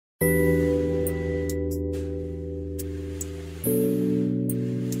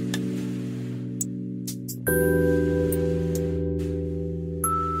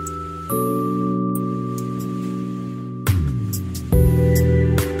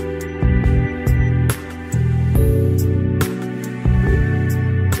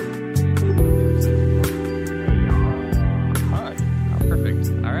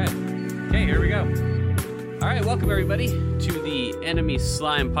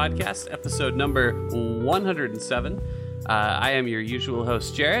Slime Podcast, episode number 107. I am your usual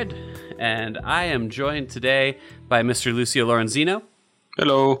host, Jared, and I am joined today by Mr. Lucio Lorenzino.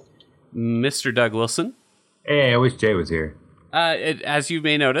 Hello. Mr. Doug Wilson. Hey, I wish Jay was here. As you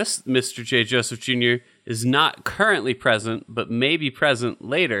may notice, Mr. J. Joseph Jr. is not currently present, but may be present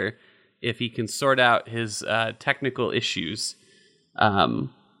later if he can sort out his technical issues.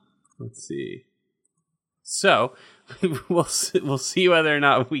 Let's see. So we'll see whether or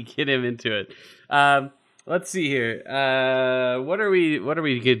not we get him into it. Let's see here. What are we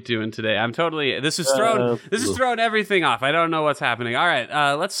doing today? I'm totally. This is throwing everything off. I don't know what's happening. All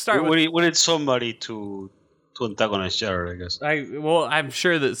right. Let's start. We need somebody to antagonize Jared, I guess. I'm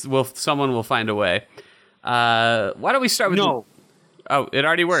sure that someone will find a way. Why don't we start with? No. Oh, it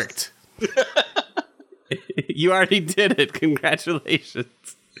already worked. You already did it. Congratulations.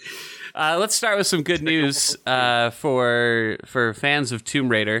 Let's start with some good news for fans of Tomb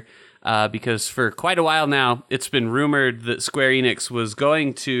Raider, because for quite a while now, it's been rumored that Square Enix was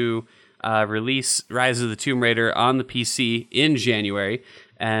going to release Rise of the Tomb Raider on the PC in January.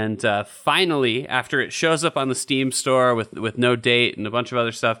 And finally, after it shows up on the Steam store with no date and a bunch of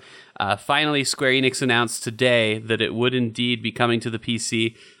other stuff, finally Square Enix announced today that it would indeed be coming to the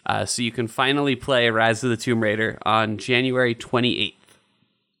PC, so you can finally play Rise of the Tomb Raider on January 28th.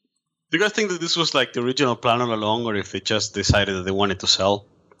 Do you guys think that this was like the original plan all along, or if they just decided that they wanted to sell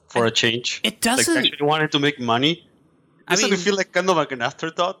for a change? It doesn't. Like actually wanted to make money? Doesn't it feel like kind of like an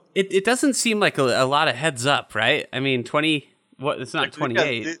afterthought? It doesn't seem like a lot of heads up, right? I mean, it's not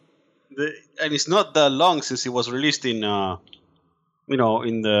 28. And it's not that long since it was released in, in the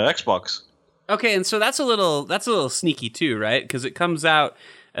Xbox. Okay, and so that's a little sneaky too, right? Because it comes out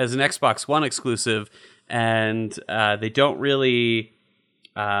as an Xbox One exclusive, and they don't really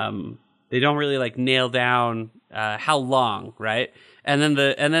like nail down how long, right? And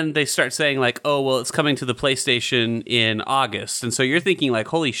then they start saying like, oh well, it's coming to the PlayStation in August, and so you're thinking like,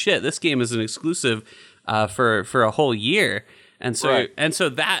 holy shit, this game is an exclusive for a whole year. And so, right.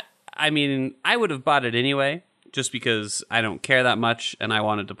 That, I mean, I would have bought it anyway, just because I don't care that much and I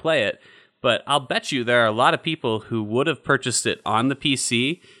wanted to play it. But I'll bet you there are a lot of people who would have purchased it on the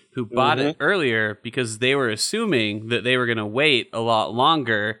PC who bought it earlier because they were assuming that they were going to wait a lot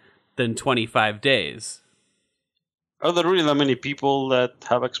longer than 25 days. Are there really that many people that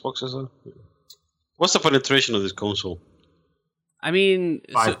have Xboxes? What's the penetration of this console? I mean...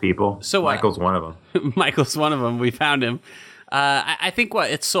 5 people. So Michael's one of them. Michael's one of them. We found him. I think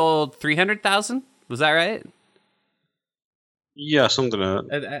it sold 300,000? Was that right? Yeah, something like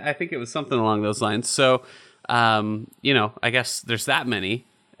that. I think it was something along those lines. So, I guess there's that many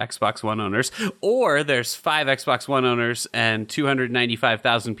Xbox One owners. Or there's 5 Xbox One owners and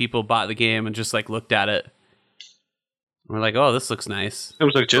 295,000 people bought the game and just like looked at it. And we're like, oh, this looks nice. It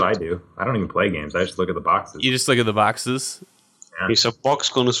was like That's what I do. I don't even play games. I just look at the boxes. You just look at the boxes? Yeah. He's a box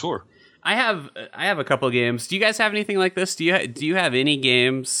connoisseur. I have a couple of games. Do you guys have anything like this? Do you have any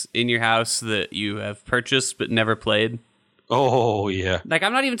games in your house that you have purchased but never played? Oh yeah. Like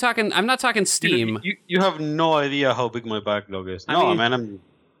I'm not talking Steam. You have no idea how big my backlog is.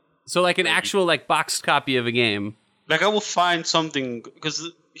 So like an actual like boxed copy of a game. Like I will find something because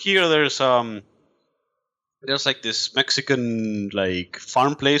here there's like this Mexican like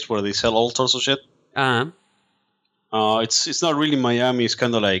farm place where they sell all sorts of shit. Uh-huh. It's not really Miami. It's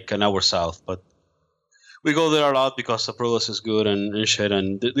kind of like an hour south, but we go there a lot because the produce is good and shit.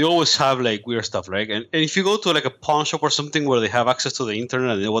 And they always have like weird stuff, right? And if you go to like a pawn shop or something where they have access to the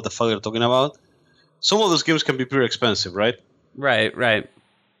internet and know what the fuck they're talking about, some of those games can be pretty expensive, right? Right.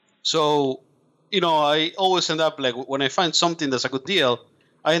 So, I always end up like when I find something that's a good deal,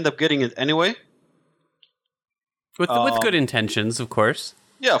 I end up getting it anyway. With good intentions, of course.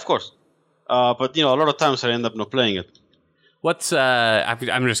 Yeah, of course. But a lot of times I end up not playing it. What's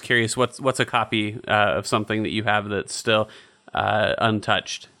I'm just curious. What's a copy of something that you have that's still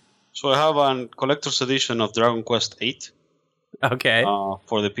untouched? So I have a collector's edition of Dragon Quest VIII. Okay.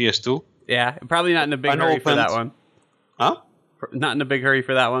 For the PS2. Yeah, probably not in a big hurry for that one. Huh? Not in a big hurry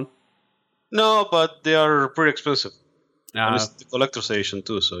for that one. No, but they are pretty expensive. And it's Uh, the collector's edition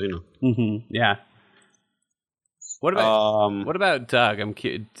too, so yeah. What about Doug?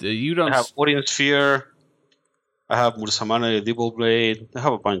 You don't. I have Orient Sphere. I have Mursamana the Devil Blade. I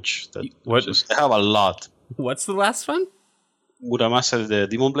have a bunch. I have a lot. What's the last one? Muramasa the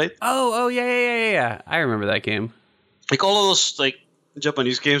Demon Blade. Oh yeah. I remember that game. Like all of those like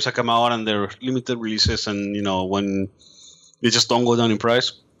Japanese games that come out and they're limited releases, and when they just don't go down in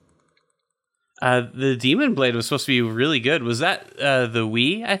price. The Demon Blade was supposed to be really good. Was that the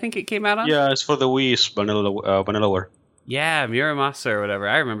Wii? I think it came out on. Yeah, it's for the Wii. It's vanillaware. Yeah, Muramasa or whatever.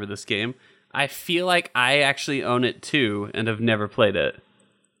 I remember this game. I feel like I actually own it too and have never played it.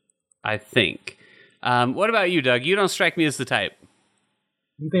 I think. What about you, Doug? You don't strike me as the type.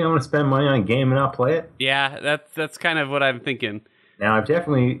 You think I want to spend money on a game and not play it? Yeah, that's kind of what I'm thinking. Now, I've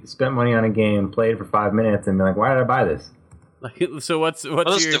definitely spent money on a game, played it for 5 minutes, and been like, why did I buy this? Like, so what's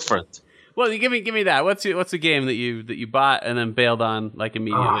That's your different. Well, you give me that. What's a game that you bought and then bailed on like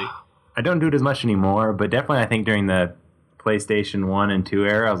immediately? I don't do it as much anymore, but definitely I think during the PlayStation 1 and 2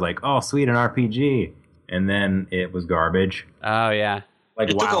 era, I was like, oh, sweet, an RPG. And then it was garbage. Oh yeah. Like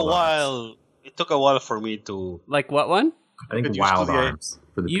It took a Wild Arms. while. It took a while for me to. Like what one? I think Get used Wild to the- Arms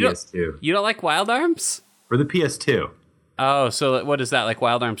for the You don't- PS2. You don't like Wild Arms? For the PS2. Oh, so what is that, like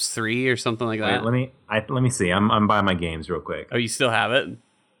Wild Arms 3 or something like that? Wait, let me see. I'm buying my games real quick. Oh, you still have it?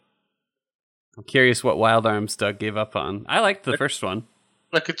 I'm curious what Wild Arms Doug gave up on. I liked the first one.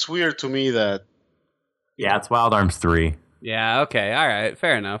 Like, it's weird to me that Yeah, it's Wild Arms 3. Yeah, okay, all right,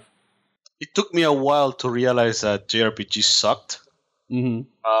 fair enough. it took me a while to realize that JRPG sucked.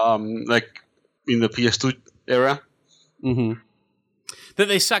 Mm-hmm. Like in the PS2 era. Mm-hmm. That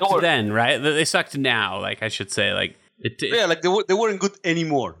they sucked Or- then, right? That they sucked now, like I should say. Like it Yeah, like they weren't good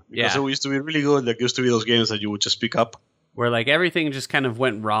anymore. Because Yeah. they used to be really good. Like, used to be those games that you would just pick up. where like everything just kind of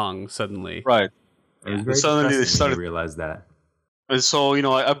went wrong suddenly. Right. It was Yeah. very Suddenly they depressing when started- you realize that. And so,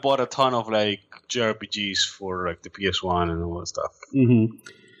 I bought a ton of like JRPGs for like the PS1 and all that stuff. Mm-hmm.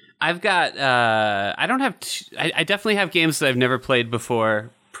 I've got. I don't have. I definitely have games that I've never played before.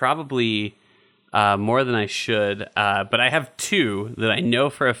 Probably more than I should. But I have two that I know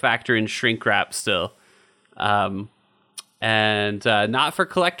for a fact are in shrink wrap still, and not for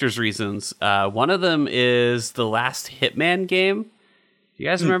collector's reasons. One of them is the last Hitman game. Do you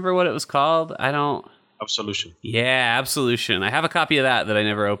guys remember what it was called? I don't. Absolution. Yeah, Absolution. I have a copy of that I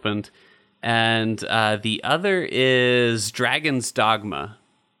never opened. And the other is Dragon's Dogma.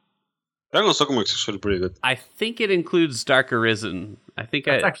 Dragon's Dogma is actually pretty good. I think it includes Dark Arisen. I think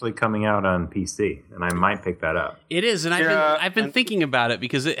It's actually coming out on PC, and I might pick that up. it is, and Yeah, I've been and- thinking about it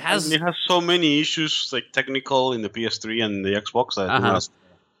because it has. And it has so many issues, like technical, in the PS3 and the Xbox that Uh-huh.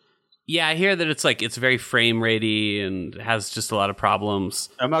 Yeah, I hear that it's very frame ratey and has just a lot of problems.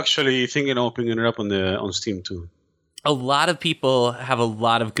 I'm actually thinking of opening it up on Steam too. A lot of people have a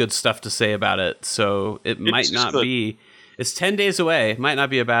lot of good stuff to say about it, so it might It's not good. be. It's 10 days away. Might not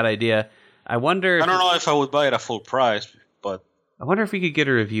be a bad idea. I wonder. I don't know if I would buy it at full price, but I wonder if we could get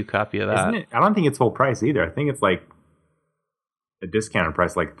a review copy of that. Isn't it? I don't think it's full price either. I think it's like a discounted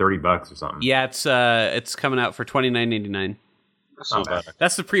price, like $30 or something. Yeah, it's coming out for $29.99. that's not bad.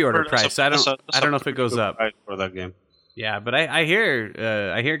 That's the pre-order price. I don't know if it goes up. Price for that game. Yeah, but I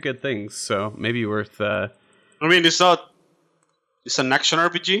hear good things, so maybe worth. I mean, it's an action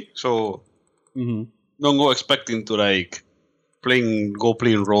RPG, so Mhm. don't go expecting to like playing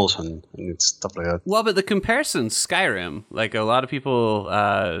roles and stuff like that. Well, but the comparison's Skyrim. Like a lot of people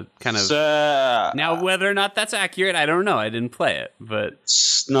kind of. So, Now, whether or not that's accurate, I don't know. I didn't play it, but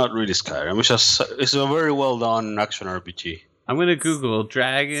it's not really Skyrim. It's a very well done action RPG. I'm gonna Google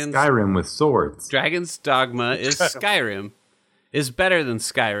Dragon's Skyrim with swords. Dragon's Dogma is Skyrim. Is better than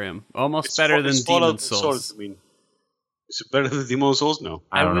Skyrim. Almost better than It's Fallout Demon with Souls. swords, I mean, is it better than Demon Souls? No.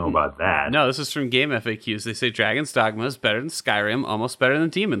 I don't know wouldn't- about that. No, this is from Game FAQs. They say Dragon's Dogma is better than Skyrim, almost better than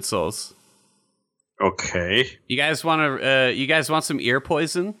Demon Souls. Okay. You guys want to? You guys want some ear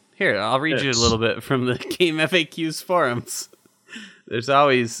poison? Here, I'll read you a Yes. little bit from the Game FAQs forums. There's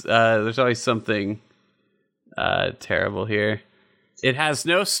always something terrible here. It has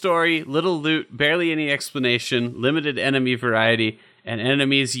no story, little loot, barely any explanation, limited enemy variety, and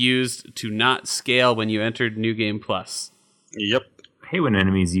enemies used to not scale when you entered New Game Plus. Yep. I hate when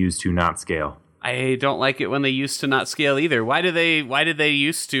enemies use to not scale. I don't like it when they used to not scale either. Why did they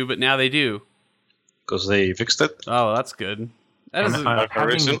used to, but now they do? Because they fixed it. Oh, that's good. That doesn't, Dark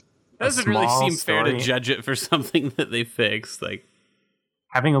Horizon. that doesn't really small seem fair to story- judge it for something that they fixed. Like,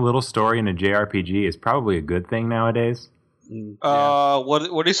 Having a little story in a JRPG is probably a good thing nowadays.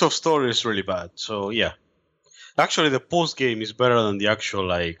 What is of story is really bad. So yeah, actually the post game is better than the actual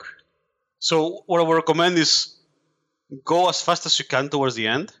like. So what I would recommend is go as fast as you can towards the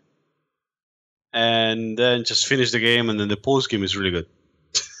end, and then just finish the game, and then the post game is really good.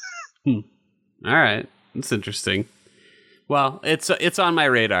 all right, that's interesting. Well, it's on my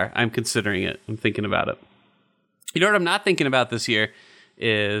radar. I'm considering it. I'm thinking about it. You know what I'm not thinking about this year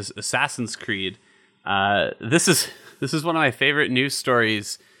is Assassin's Creed. This is one of my favorite news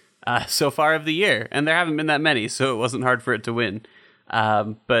stories so far of the year, and there haven't been that many, so it wasn't hard for it to win.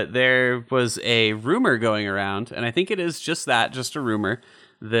 But there was a rumor going around, and I think it is just a rumor,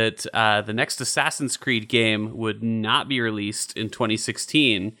 that the next Assassin's Creed game would not be released in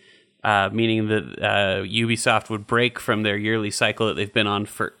 2016, meaning that Ubisoft would break from their yearly cycle that they've been on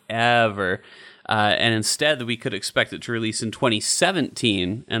forever. And instead, we could expect it to release in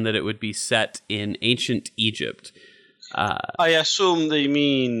 2017, and that it would be set in ancient Egypt. I assume they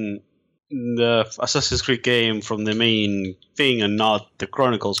mean the Assassin's Creed game from the main thing and not the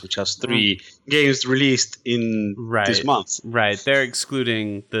Chronicles, which has 3 games released in this month. Right. They're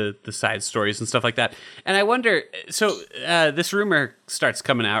excluding the side stories and stuff like that. And I wonder, so this rumor starts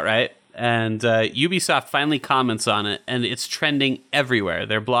coming out, right? And Ubisoft finally comments on it, and it's trending everywhere.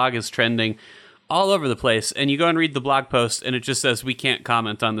 Their blog is trending all over the place. And you go and read the blog post, and it just says, we can't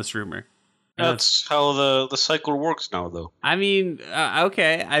comment on this rumor. That's how the cycle works now, though. I mean,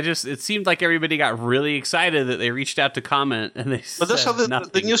 okay. It seemed like everybody got really excited that they reached out to comment, and they. But that's how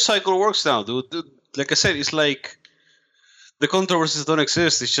the news cycle works now, dude. Like I said, it's like the controversies don't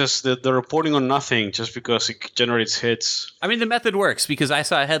exist. It's just that they're reporting on nothing just because it generates hits. I mean, the method works because I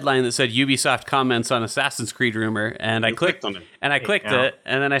saw a headline that said Ubisoft comments on Assassin's Creed rumor, and I clicked on it, and I clicked it,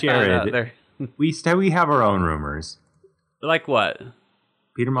 and then I found out there. We have our own rumors. Like what?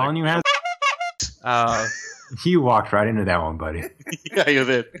 Peter Molyneux has. You walked right into that one, buddy. Yeah, you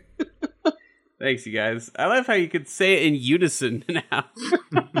did. Thanks, you guys. I love how you could say it in unison now.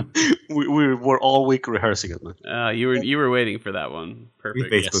 we were all week rehearsing it, man. You were waiting for that one.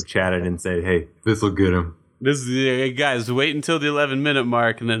 Perfect. We Facebook chatted and said, "Hey, this will get him." Guys, wait until the 11-minute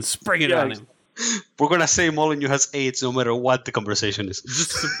mark and then spring it on him. We're gonna say Molyneux has AIDS no matter what the conversation is.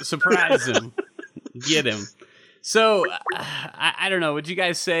 Just surprise him, get him. So, I don't know. Would you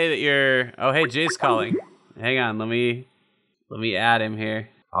guys say that you're... Oh, hey, Jay's calling. Hang on. Let me add him here.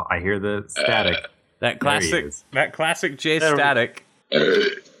 Oh, I hear the static. That classic Jay static.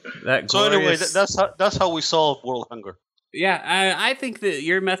 So anyway, that's how we solve world hunger. Yeah, I think that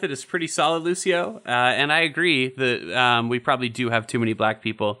your method is pretty solid, Lucio. And I agree that we probably do have too many black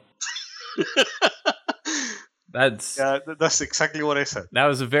people. That's exactly what I said. That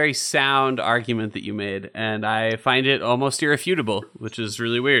was a very sound argument that you made, and I find it almost irrefutable, which is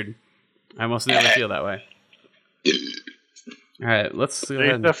really weird. I almost never feel that way. All right, let's go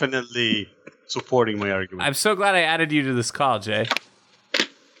ahead. Definitely supporting my argument. I'm so glad I added you to this call, Jay.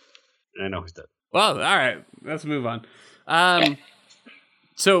 I know he's dead. Well, all right, let's move on.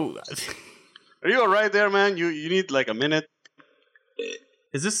 So, are you all right there, man? You need like a minute.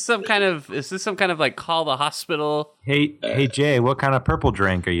 Is this some kind of like call the hospital? Hey Jay, what kind of purple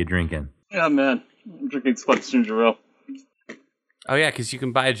drink are you drinking? Yeah, man, I'm drinking Sweat's ginger ale. Oh yeah, because you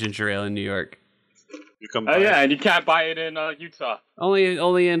can buy ginger ale in New York. And you can't buy it in Utah.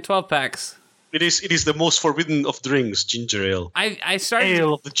 Only in 12 packs. It is the most forbidden of drinks, ginger ale. I started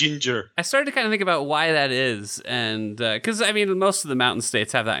ale of the ginger. I started to kind of think about why that is, and because I mean most of the mountain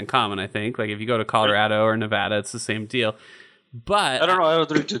states have that in common. I think like if you go to Colorado or Nevada, it's the same deal. But I don't know. I don't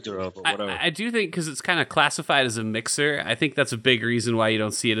drink ginger ale, but whatever. I do think because it's kind of classified as a mixer. I think that's a big reason why you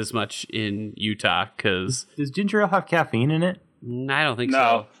don't see it as much in Utah. Because does ginger ale have caffeine in it? I don't think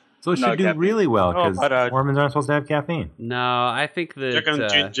so. So it should do really well because Mormons aren't supposed to have caffeine. No, I think that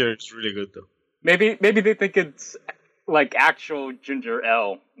ginger is really good though. Maybe they think it's like actual ginger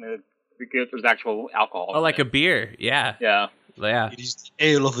ale because there's actual alcohol. Oh, like a beer? Yeah. It is the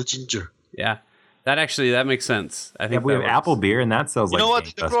ale of the ginger. Yeah. That makes sense. I think we have apple beer, and that sells like. You know what?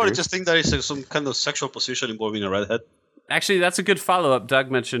 They probably just think that is some kind of sexual position involving a redhead. Actually, that's a good follow-up.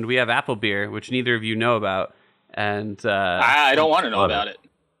 Doug mentioned we have apple beer, which neither of you know about, and I don't want to know about it.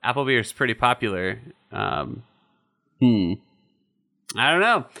 Apple beer is pretty popular. I don't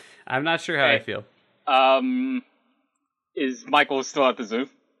know. I'm not sure how I feel. Is Michael still at the zoo?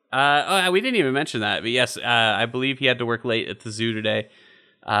 We didn't even mention that, but yes, I believe he had to work late at the zoo today.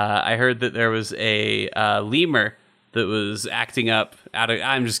 I heard that there was a lemur that was acting up.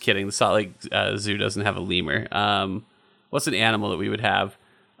 I'm just kidding. The Salt Lake Zoo doesn't have a lemur. What's an animal that we would have?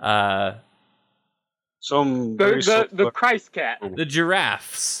 The Christ cat. The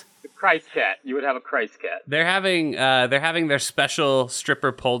giraffes. The Christ cat. You would have a Christ cat. They're having their special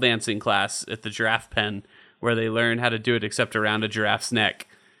stripper pole dancing class at the giraffe pen, where they learn how to do it except around a giraffe's neck.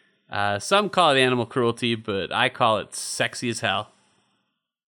 Some call it animal cruelty, but I call it sexy as hell.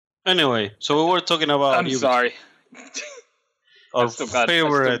 Anyway, so we were talking about. I'm sorry. Our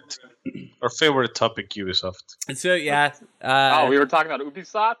favorite topic, Ubisoft. And so yeah. We were talking about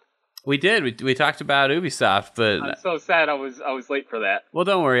Ubisoft. We did. We talked about Ubisoft, but I'm so sad I was late for that. Well,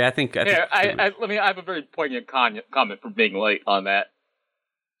 don't worry. I have a very poignant comment for being late on that.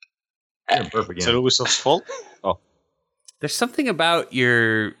 Perfect. Is it Ubisoft's fault? Oh, there's something about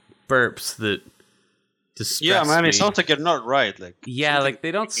your burps that Yeah, man, me. it sounds like you're not right. Like Like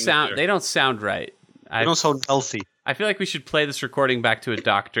they don't sound right. they don't sound healthy. I feel like we should play this recording back to a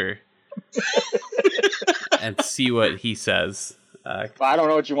doctor and see what he says. I don't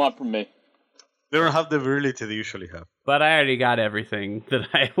know what you want from me. They don't have the virility they usually have. But I already got everything that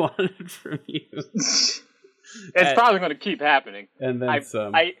I wanted from you. It's probably going to keep happening. And then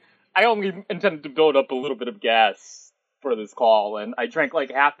some. I only intended to build up a little bit of gas for this call, and I drank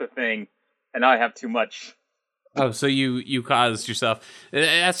like half the thing, and now I have too much. Oh, so you caused yourself.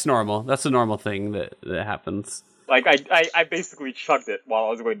 That's normal. That's a normal thing that happens. Like, I basically chugged it while I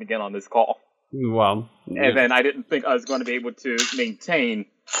was going to get on this call. Well, And then I didn't think I was going to be able to maintain,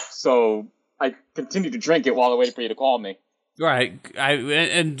 so I continued to drink it while I waited for you to call me. Right.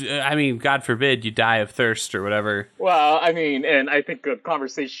 I mean, God forbid you die of thirst or whatever. Well, I mean, and I think a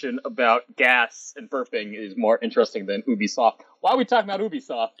conversation about gas and burping is more interesting than Ubisoft. Why are we talking about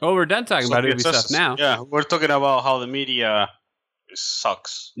Ubisoft? Oh, we're done talking about Ubisoft now. Yeah, we're talking about how the media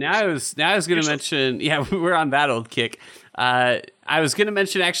sucks. Now I was going to mention. Yeah, we're on that old kick. I was going to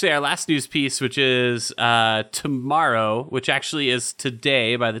mention actually our last news piece, which is tomorrow, which actually is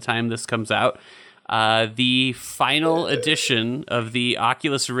today by the time this comes out. The final edition of the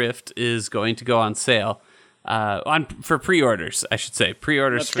Oculus Rift is going to go on sale for pre-orders, I should say.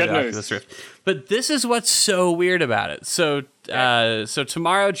 Pre-orders for the Oculus Rift. But this is what's so weird about it. So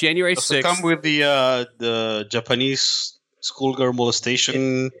tomorrow, January 6th. Does it come with the Japanese schoolgirl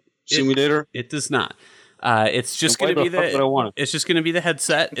molestation simulator? It does not. It's just going to be it's just going to be the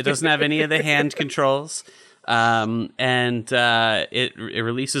headset. It doesn't have any of the hand controls. It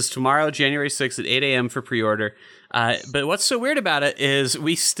releases tomorrow, January 6th at 8 a.m. for pre-order. But what's so weird about it is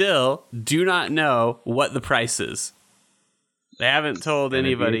we still do not know what the price is. They haven't told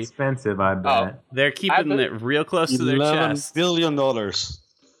anybody. It's expensive, I bet. They're keeping it real close to their chest. $11 billion. I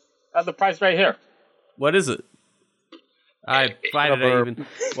have the price right here. What is it? Why did I even?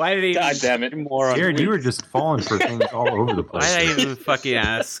 God damn it! Jared, you were just falling for things all over the place. Why did I even fucking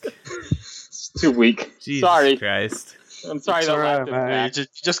ask? It's too weak. Jesus sorry. Christ. I'm sorry. It's all right, man. You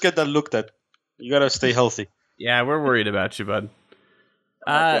just get that look that you gotta stay healthy. Yeah, we're worried about you, bud.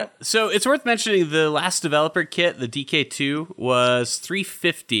 Okay. So it's worth mentioning the last developer kit, the DK2, was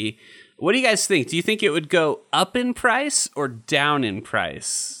 $350. What do you guys think? Do you think it would go up in price or down in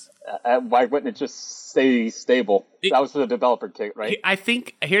price? Why wouldn't it just stay stable? That was for the developer kit, right? I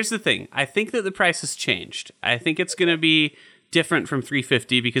think, here's the thing. I think that the price has changed. I think it's going to be different from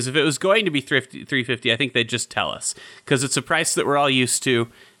 $350 because if it was going to be $350, I think they'd just tell us because it's a price that we're all used to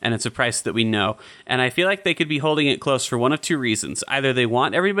and it's a price that we know. And I feel like they could be holding it close for one of two reasons. Either they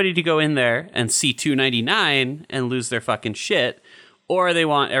want everybody to go in there and see $299 and lose their fucking shit, or they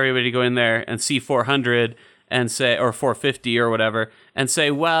want everybody to go in there and see $400 and say, or $450 or whatever, and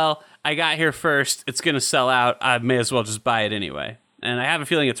say, well, I got here first. It's going to sell out. I may as well just buy it anyway. And I have a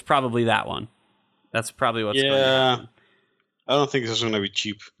feeling it's probably that one. That's probably what's going to happen. I don't think this is going to be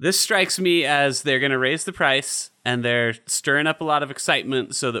cheap. This strikes me as they're going to raise the price and they're stirring up a lot of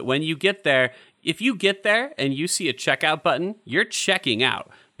excitement so that when you get there, if you get there and you see a checkout button, you're checking out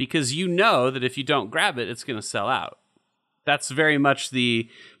because you know that if you don't grab it, it's going to sell out. That's very much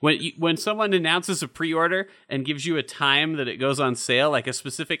when someone announces a pre-order and gives you a time that it goes on sale, like a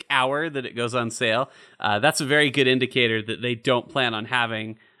specific hour that it goes on sale, that's a very good indicator that they don't plan on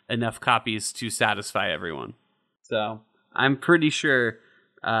having enough copies to satisfy everyone. So I'm pretty sure.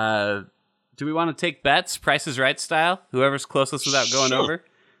 Do we want to take bets, Price is Right style? Whoever's closest without going over?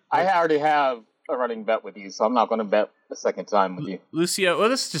 I already have a running bet with you, so I'm not going to bet a second time with you. Lucio, well,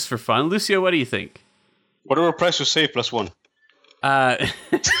 this is just for fun. Lucio, what do you think? Whatever price you say, plus one. I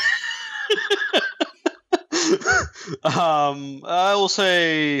will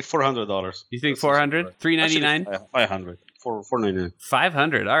say $400. You think $400? $399? $500. $499.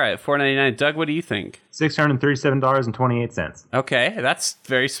 $500. All right, $499. Doug, what do you think? $637.28. Okay, that's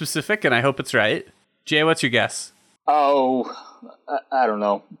very specific, and I hope it's right. Jay, what's your guess? Oh, I don't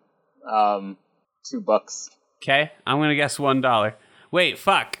know. $2. Okay, I'm gonna guess $1. Wait,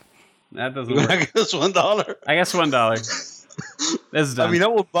 fuck. That doesn't work. I guess $1. I guess $1. That's done. I mean, I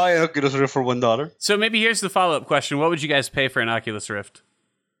would buy an Oculus Rift for $1. So maybe here's the follow-up question. What would you guys pay for an Oculus Rift?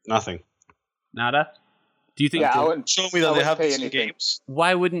 Nothing. Nada? Do you think? Yeah, I wouldn't show me that they have pay some anything. games.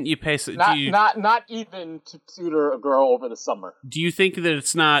 Why wouldn't you pay? Not even to tutor a girl over the summer. Do you think that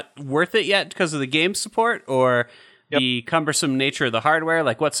it's not worth it yet because of the game support or the cumbersome nature of the hardware?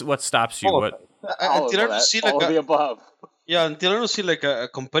 Like, what stops you? All What? Until I don't see all of the above. Yeah, until I don't see like a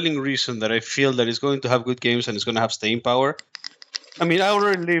compelling reason that I feel that it's going to have good games and it's going to have staying power. I mean, I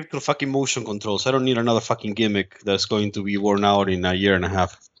already live through fucking motion controls. I don't need another fucking gimmick that's going to be worn out in a year and a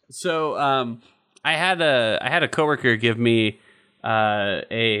half. So, I had a coworker give me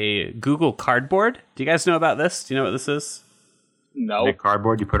a Google Cardboard. Do you guys know about this? Do you know what this is? No. Like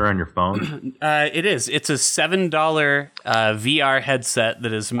cardboard you put it on your phone. It is. It's a $7 VR headset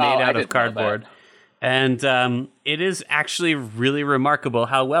that is made out of cardboard. And it is actually really remarkable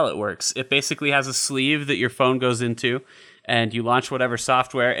how well it works. It basically has a sleeve that your phone goes into, and you launch whatever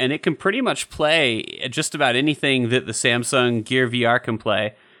software, and it can pretty much play just about anything that the Samsung Gear VR can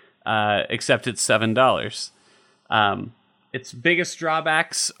play, except it's $7. Its biggest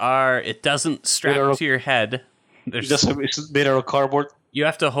drawbacks are it doesn't strap to your head. It's made out of cardboard. You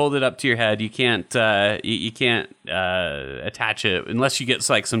have to hold it up to your head. You can't you can't attach it unless you get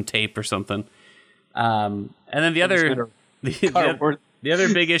like some tape or something. And then the other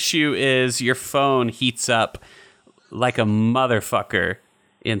big issue is your phone heats up like a motherfucker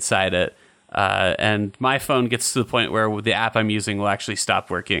inside it. And my phone gets to the point where the app I'm using will actually stop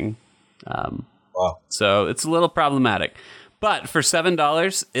working. Wow. So it's a little problematic. But for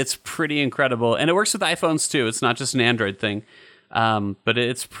 $7, it's pretty incredible. And it works with iPhones too. It's not just an Android thing. But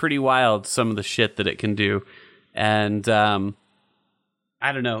it's pretty wild, some of the shit that it can do. And I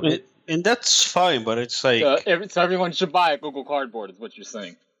don't know. And that's fine, but it's like... so everyone should buy a Google Cardboard, is what you're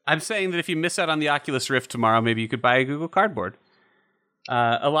saying. I'm saying that if you miss out on the Oculus Rift tomorrow, maybe you could buy a Google Cardboard.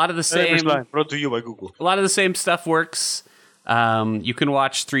 A lot of the same... Brought to you by Google. A lot of the same stuff works. You can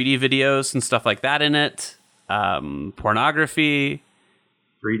watch 3D videos and stuff like that in it. Pornography.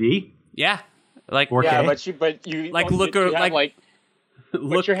 3D? Yeah. Like 4K? Yeah, but you like you look have, like like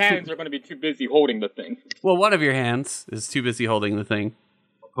look, but your hands are going to be too busy holding the thing. Well, one of your hands is too busy holding the thing.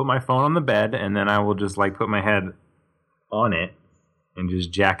 Put my phone on the bed, and then I will just like put my head on it and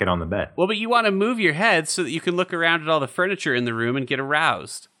just jack it on the bed. Well, but you want to move your head so that you can look around at all the furniture in the room and get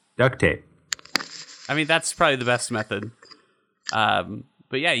aroused. Duct tape. I mean, that's probably the best method.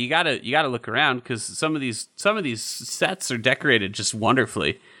 But yeah, you gotta look around because some of these sets are decorated just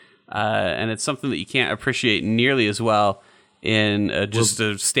wonderfully, and it's something that you can't appreciate nearly as well in just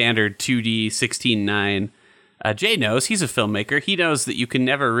a standard 2D 16:9. Jay knows, he's a filmmaker. He knows that you can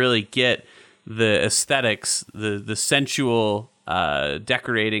never really get the aesthetics, the sensual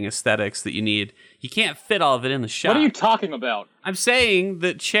decorating aesthetics that you need. You can't fit all of it in the shot. What are you talking about? I'm saying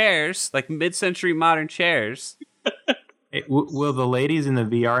that chairs, like mid-century modern chairs. Will the ladies in the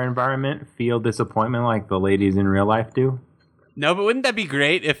VR environment feel disappointment like the ladies in real life do? No, but wouldn't that be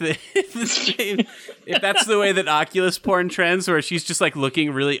great if that's the way that Oculus porn trends, where she's just like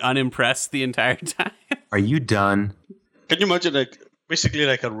looking really unimpressed the entire time? Are you done? Can you imagine basically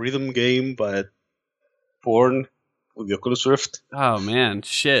like a rhythm game, but porn with the Oculus Rift? Oh man,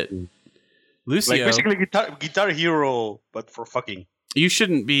 shit. Lucio, like basically Guitar Hero, but for fucking. You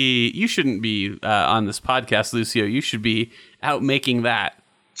shouldn't be on this podcast, Lucio. You should be out making that.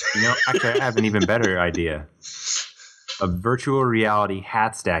 You know, actually, I have an even better idea. A virtual reality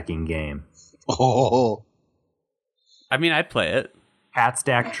hat stacking game. Oh. I mean, I'd play it. Hat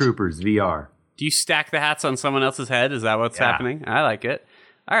Stack Troopers VR. Do you stack the hats on someone else's head? Is that what's happening? I like it.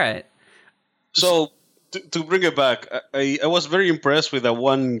 All right. So, to bring it back, I was very impressed with that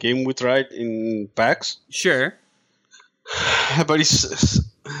one game we tried in PAX. Sure. But it's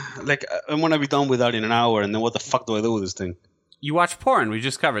like, I'm going to be done with that in an hour, and then what the fuck do I do with this thing? You watch porn. We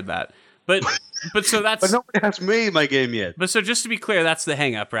just covered that. But so that's... But nobody has made my game yet. But so just to be clear, that's the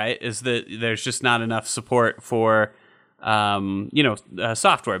hang up, right? Is that there's just not enough support for,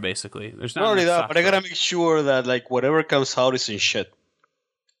 software, basically. There's not only that, software. but I got to make sure that like whatever comes out is in shit.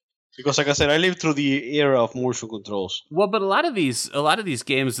 Because like I said, I lived through the era of motion controls. Well, but a lot of these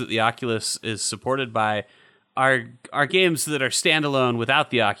games that the Oculus is supported by are games that are standalone without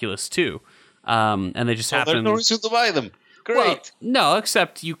the Oculus too, and they just happen. There's no reason to buy them. Great. Well, no,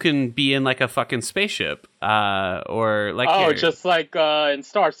 except you can be in like a fucking spaceship, or like just like in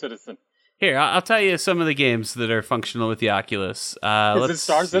Star Citizen. Here, I'll tell you some of the games that are functional with the Oculus. Is it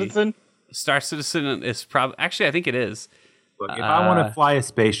Star Citizen? Star Citizen is probably actually I think it is. Look, if I want to fly a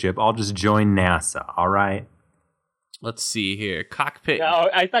spaceship, I'll just join NASA. All right. Let's see here. Cockpit. No,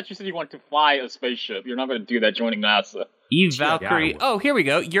 I thought you said you wanted to fly a spaceship. You're not going to do that joining NASA. Eve Valkyrie. Oh, here we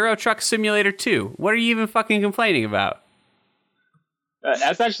go. Euro Truck Simulator 2. What are you even fucking complaining about?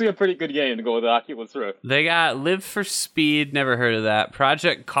 That's actually a pretty good game to go with the Oculus Rift. They got Live for Speed. Never heard of that.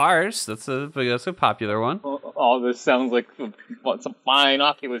 Project Cars. That's a popular one. All this sounds like some fine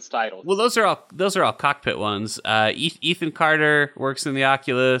Oculus titles. Well, those are all cockpit ones. Ethan Carter works in the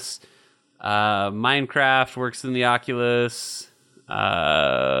Oculus. Minecraft works in the Oculus.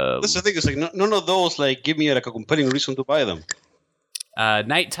 That's the thing. It's like none of those like give me like a compelling reason to buy them.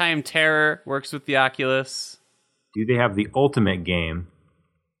 Nighttime Terror works with the Oculus. Do they have the ultimate game?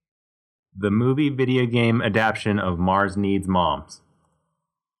 The movie video game adaptation of Mars Needs Moms.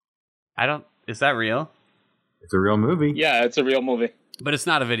 Is that real? It's a real movie. Yeah, it's a real movie. But it's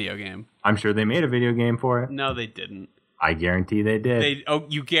not a video game. I'm sure they made a video game for it. No, they didn't. I guarantee they did.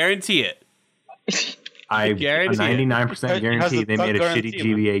 You guarantee it. I guarantee 99% guarantee they made a shitty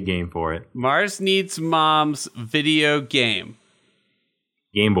GBA game for it. Mars Needs Moms video game.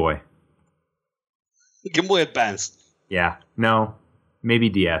 Game Boy. Game Boy Advance. Yeah. No. Maybe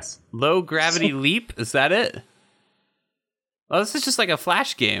DS. Low Gravity Leap? Is that it? Oh, this is just like a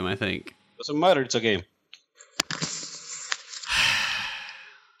Flash game, I think. Doesn't matter, it's a game.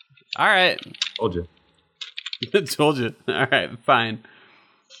 All right. Told you. Told you. All right, fine.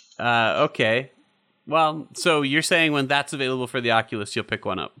 Okay. Well, so you're saying when that's available for the Oculus, you'll pick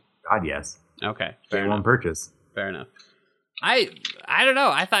one up? God, yes. Okay. Day one purchase. Fair enough. I don't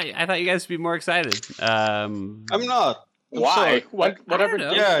know. I thought you guys would be more excited. I'm not. Why? Whatever.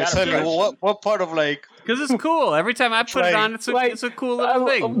 Yeah, exactly. Well, what part of like? Because it's cool. Every time I put it on, it's a cool little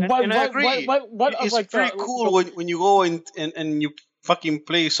thing. And I agree. It's pretty cool when you go and you fucking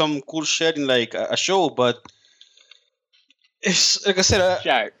play some cool shit in like a show, but it's like I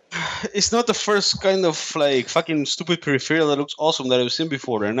said, it's not the first kind of like fucking stupid peripheral that looks awesome that I've seen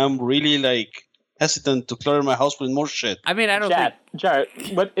before, and I'm really like hesitant to clutter my house with more shit. I mean, I don't think... Jared,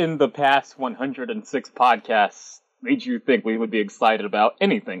 what in the past 106 podcasts made you think we would be excited about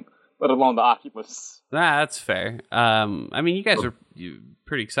anything, let alone the Oculus? That's fair. I mean, you guys are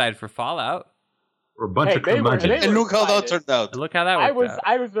pretty excited for Fallout. We're a bunch of curmudgeons. And look how that turned out. Look how that worked out.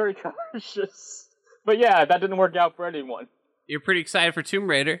 I was very cautious. But yeah, that didn't work out for anyone. You're pretty excited for Tomb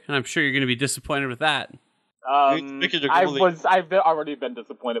Raider, and I'm sure you're going to be disappointed with that. I've already been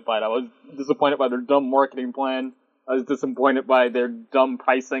disappointed by it. I was disappointed by their dumb marketing plan. I was disappointed by their dumb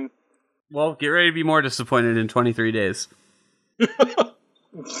pricing. Well, get ready to be more disappointed in 23 days. They're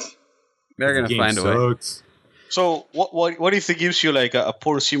going to find a way. So, what if it gives you like a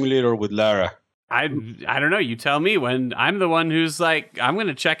poor simulator with Lara? I don't know. You tell me. When I'm the one who's like, I'm going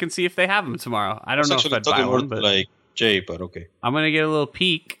to check and see if they have them tomorrow. I don't know if I'd buy one, but like Jay, but okay. I'm going to get a little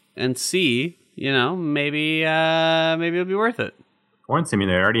peek and see. You know, maybe it'll be worth it. Porn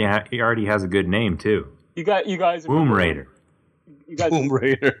Simulator already has a good name too. You guys. Womb Raider. Womb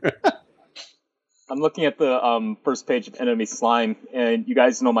Raider. I'm looking at the first page of Enemy Slime, and you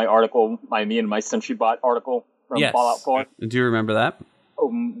guys know my article, me and my SentryBot article from Fallout 4. Do you remember that?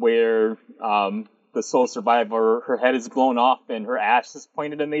 Where the sole survivor, her head is blown off and her ash is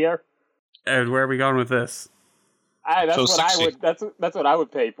pointed in the air. And where are we going with this? That's what I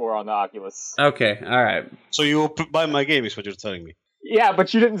would pay for on the Oculus. Okay, all right. So you will buy my game, is what you're telling me? Yeah,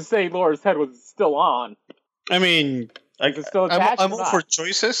 but you didn't say Laura's head was still on. I mean, it's still attached. I'm all for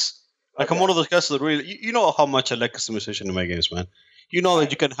choices. Like I'm one of those guys that really, you know how much I like customization in my games, man. You know that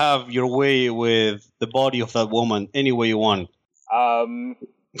you can have your way with the body of that woman any way you want. Yeah,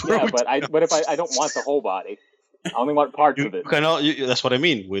 but if I don't want the whole body. I only want parts of it. That's what I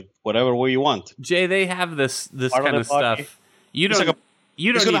mean, with whatever way you want. Jay, they have this kind of stuff. You don't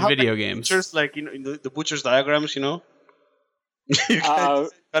need video games. Butchers, like the butcher's diagrams, you know. You can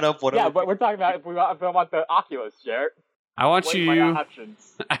cut up whatever. Yeah, but we're talking about if I want the Oculus, Jared. I want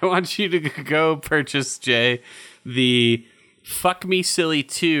you to go purchase, Jay, the Fuck Me Silly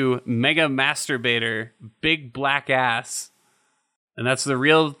 2 Mega Masturbator Big Black Ass. And that's the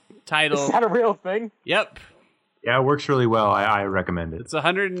real title. Is that a real thing? Yep. Yeah, it works really well. I recommend it. It's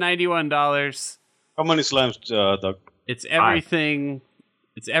 $191. How many slimes, Doug? It's everything.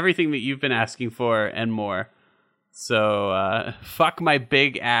 It's everything that you've been asking for and more. So, fuck my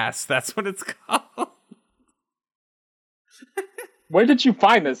big ass. That's what it's called. Where did you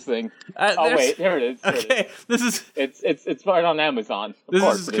find this thing? Wait, here it is. Okay, this is it's right on Amazon. This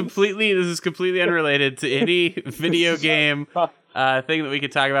is completely unrelated to any video game thing that we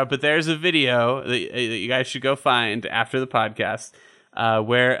could talk about. But there's a video that you guys should go find after the podcast,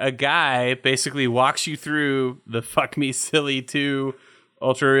 where a guy basically walks you through the Fuck Me Silly 2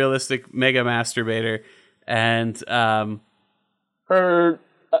 ultra realistic Mega Masturbator, and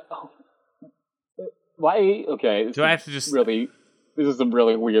why? Okay, do I have to just really? This is a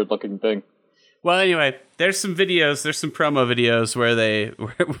really weird looking thing. Well, anyway, there's some promo videos where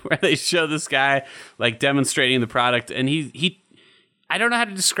they show this guy like demonstrating the product, and he I don't know how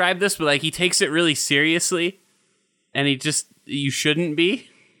to describe this, but like he takes it really seriously, and you shouldn't be.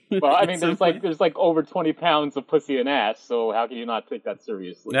 Well, I mean, there's like over 20 pounds of pussy and ass, so how can you not take that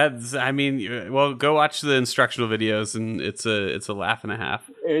seriously? Go watch the instructional videos, and it's a laugh and a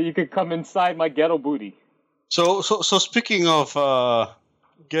half. You could come inside my ghetto booty. So speaking of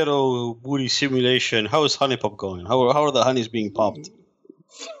ghetto booty simulation, how is Honey Pop going? How are the honeys being popped?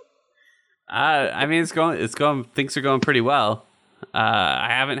 I mean, it's going. Things are going pretty well. I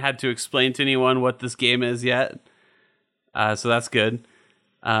haven't had to explain to anyone what this game is yet, so that's good.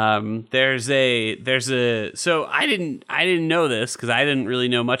 So I didn't know this because I didn't really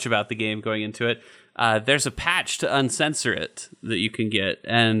know much about the game going into it. There's a patch to uncensor it that you can get,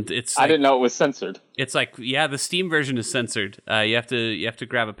 and it's. I didn't know it was censored. It's like, yeah, the Steam version is censored. You have to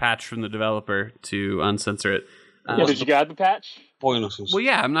grab a patch from the developer to uncensor it. Did you grab the patch? Well,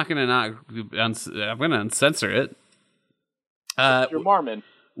 yeah, I'm not gonna I'm gonna uncensor it. You're Marmon.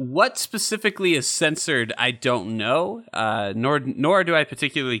 What specifically is censored, I don't know. Nor do I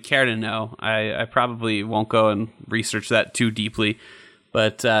particularly care to know. I probably won't go and research that too deeply.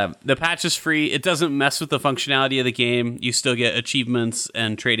 But the patch is free. It doesn't mess with the functionality of the game. You still get achievements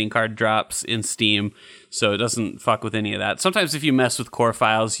and trading card drops in Steam, so it doesn't fuck with any of that. Sometimes if you mess with core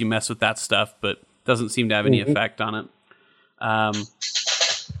files, you mess with that stuff, but it doesn't seem to have any effect on it.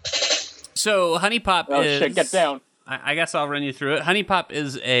 So Honey Pop is... Shit, get down. I guess I'll run you through it. Honey Pop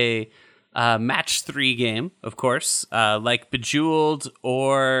is a match 3 game, of course, like Bejeweled,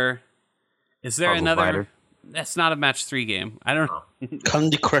 or... Is there Puzzle another... Fighter. That's not a match 3 game. I don't know.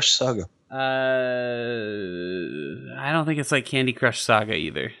 Candy Crush Saga. I don't think it's like Candy Crush Saga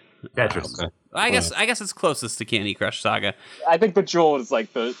either. Tetris. Okay. I guess it's closest to Candy Crush Saga. I think Bejeweled is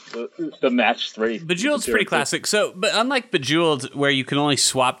like the match 3. Bejeweled's pretty classic. So, but unlike Bejeweled, where you can only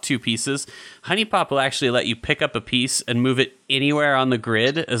swap 2 pieces, Honey Pop will actually let you pick up a piece and move it anywhere on the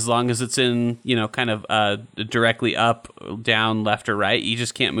grid as long as it's in, kind of directly up, down, left, or right. You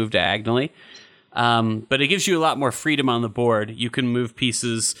just can't move diagonally. But it gives you a lot more freedom on the board. You can move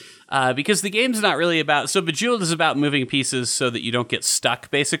pieces because the game's not really about... So Bejeweled is about moving pieces so that you don't get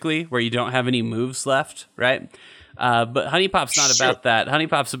stuck, basically, where you don't have any moves left, right? But Honey Pop's not about that. Honey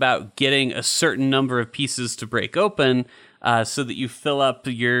Pop's about getting a certain number of pieces to break open so that you fill up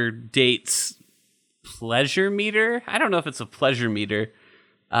your date's pleasure meter. I don't know if it's a pleasure meter.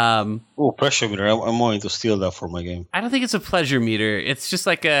 Pressure meter. I'm wanting to steal that for my game. I don't think it's a pleasure meter. It's just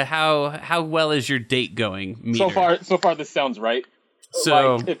like a how well is your date going meter. So far this sounds right.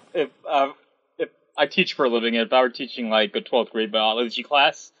 So like if I teach for a living, and if I were teaching like a 12th grade biology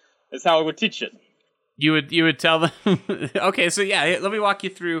class, that's how I would teach it. You would tell them. Okay, so yeah, let me walk you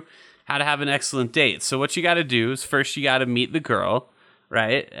through how to have an excellent date. So what you got to do is first you got to meet the girl,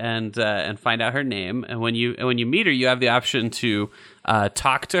 right, and find out her name. And when you meet her, you have the option to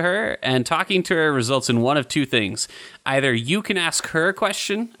talk to her. And talking to her results in one of 2 things: either you can ask her a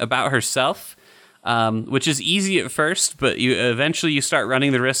question about herself, which is easy at first, but eventually you start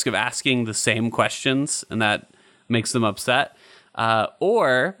running the risk of asking the same questions, and that makes them upset.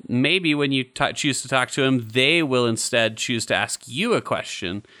 Or maybe when you choose to talk to them, they will instead choose to ask you a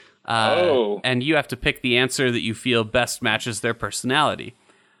question. And you have to pick the answer that you feel best matches their personality.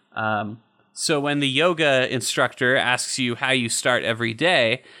 So when the yoga instructor asks you how you start every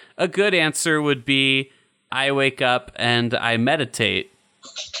day, a good answer would be, I wake up and I meditate.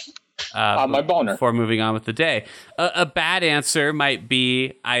 On my boner. Before moving on with the day. A bad answer might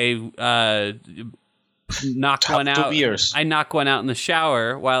be, I knock one out. Beers. I knock one out in the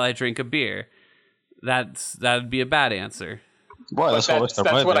shower while I drink a beer. That would be a bad answer. Well, that's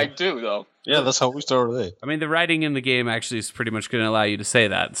what I do, though. Yeah, that's how we start our day. I mean, the writing in the game actually is pretty much going to allow you to say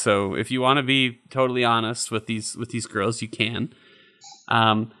that. So if you want to be totally honest with these girls, you can.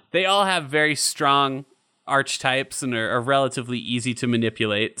 They all have very strong archetypes and are relatively easy to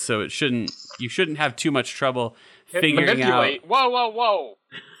manipulate. So you shouldn't have too much trouble figuring out. Whoa!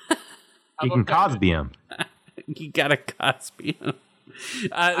 You can Cosby him. You gotta Cosby him.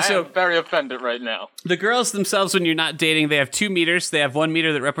 I am very offended right now. The girls themselves, when you're not dating, they have 2 meters. They have 1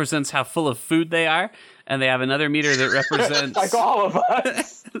 meter that represents how full of food they are, and they have another meter that represents... like all of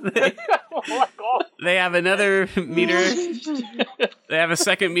us. They have another meter... They have a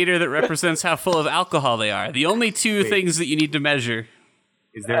second meter that represents how full of alcohol they are. The only 2 things that you need to measure.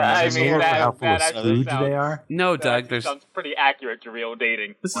 Is there another meter for how full of spooge they are? No, Doug. There's sounds pretty accurate to real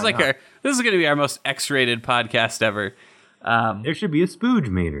dating. This is going to be our most X-rated podcast ever. There should be a spooge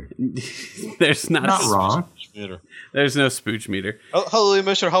meter. There's not wrong. Meter. There's no spooge meter. How do they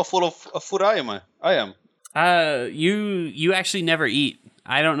measure how full of food I am? You actually never eat.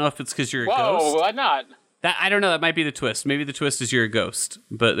 I don't know if it's because you're a ghost. Whoa, why not? I don't know. That might be the twist. Maybe the twist is you're a ghost,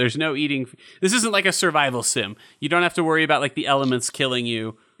 but there's no eating. This isn't like a survival sim. You don't have to worry about like the elements killing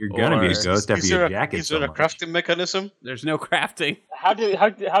you. You're gonna be a ghost after you jacket. Is there a crafting mechanism? There's no crafting. How can you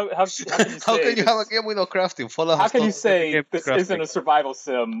How can you have a game with no crafting? How can you say this isn't a survival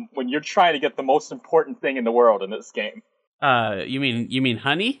sim when you're trying to get the most important thing in the world in this game? You mean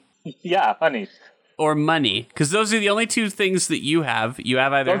honey? Yeah, honey. or money, because those are the only two things that you have. You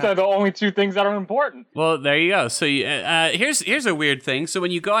have either. Those are the only two things that are important. Well, there you go. So here's a weird thing. So when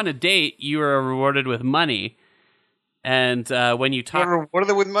you go on a date, you are rewarded with money, and when you talk, You're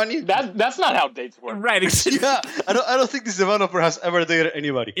rewarded with money. That's not how dates work. right? Yeah, I don't think this developer has ever dated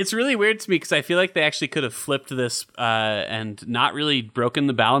anybody. It's really weird to me because I feel like they actually could have flipped this and not really broken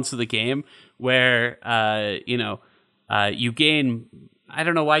the balance of the game, where you gain. I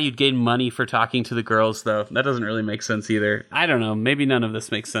don't know why you'd gain money for talking to the girls, though. That doesn't really make sense either. I don't know. Maybe none of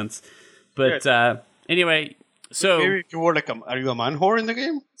this makes sense. But anyway, so maybe if you were like, are you a man whore in the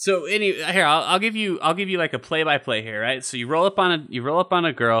game? So here, I'll give you like a play-by-play here, right? So you roll up on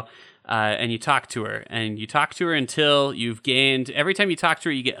a girl, and you talk to her, until you've gained. Every time you talk to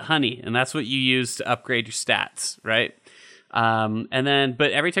her, you get honey, and that's what you use to upgrade your stats, right?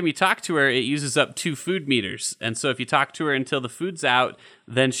 But every time you talk to her, it uses up 2 food meters. And so if you talk to her until the food's out,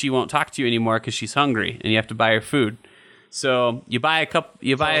 then she won't talk to you anymore because she's hungry and you have to buy her food. So you buy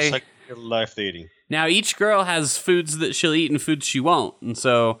It's like life dating. Now each girl has foods that she'll eat and foods she won't. And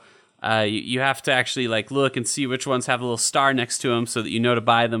so, you have to actually like look and see which ones have a little star next to them so that you know to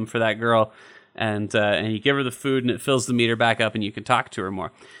buy them for that girl. And you give her the food and it fills the meter back up and you can talk to her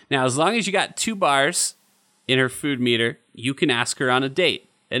more. Now, as long as you got 2 bars in her food meter, you can ask her on a date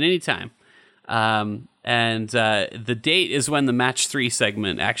at any time. The date is when the match 3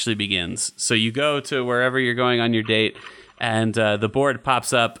 segment actually begins. So you go to wherever you're going on your date, and the board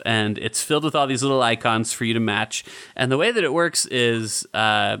pops up, and it's filled with all these little icons for you to match. And the way that it works is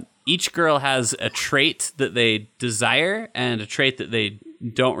each girl has a trait that they desire and a trait that they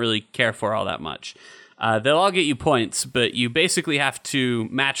don't really care for all that much. They'll all get you points, but you basically have to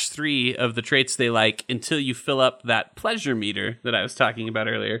match 3 of the traits they like until you fill up that pleasure meter that I was talking about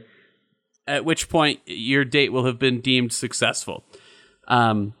earlier, at which point your date will have been deemed successful.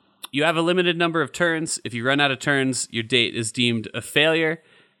 You have a limited number of turns. If you run out of turns, your date is deemed a failure,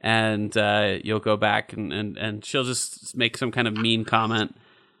 and you'll go back and she'll just make some kind of mean comment,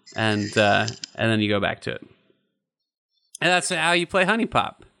 and then you go back to it. And that's how you play Honey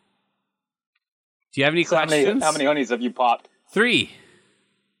Pop. Do you have any questions? How many honeys have you popped? 3.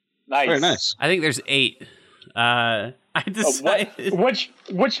 Nice. Very nice. I think there's 8. I decided. Which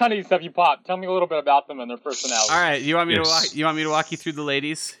honeys have you popped? Tell me a little bit about them and their personality. All right, you want me to walk you through the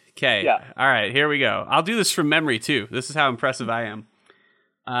ladies? Okay. Yeah. All right, here we go. I'll do this from memory too. This is how impressive I am.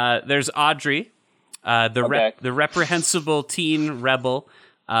 There's Audrey, the reprehensible teen rebel.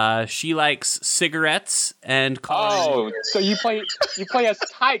 She likes cigarettes and calling. Oh, so you play as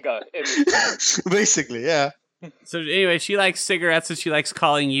Tyga. Basically, yeah. So anyway, she likes cigarettes and she likes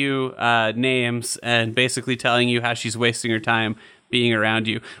calling you names and basically telling you how she's wasting her time being around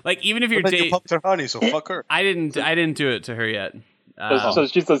you. Like even if your date, you popped her honey, so fuck her. I didn't do it to her yet. So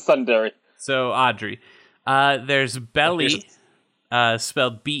she's a tsundere. So Audrey, there's Belly,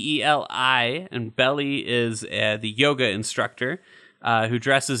 spelled Beli, and Belly is the yoga instructor who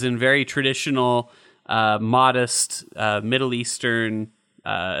dresses in very traditional, modest Middle Eastern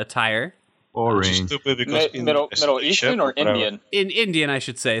attire. Boring. Middle Eastern or Indian? In Indian, I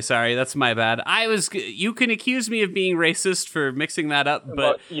should say. Sorry, that's my bad. You can accuse me of being racist for mixing that up, but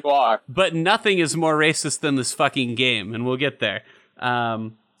well, you are. But nothing is more racist than this fucking game, and we'll get there.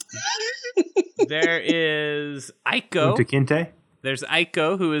 There is Aiko. Kinte? There's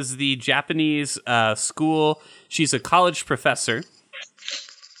Aiko, who is the Japanese school. She's a college professor.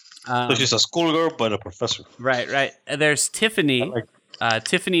 So she's a schoolgirl, but a professor. Right. There's Tiffany.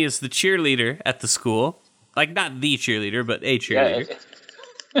 Tiffany is the cheerleader at the school. Like, not the cheerleader, but a cheerleader.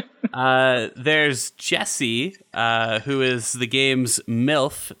 Yeah. There's Jessie, who is the game's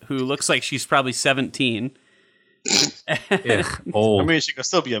MILF, who looks like she's probably 17. Old. I mean, she can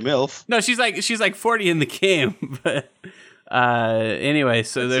still be a MILF. No, she's like 40 in the game. But anyway,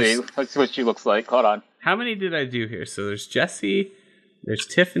 so let's see what she looks like. Hold on. How many did I do here? So there's Jessie, there's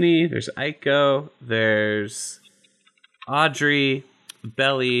Tiffany, there's Aiko, there's Audrey,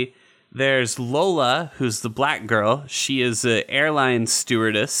 Belly. There's Lola, who's the black girl. She is an airline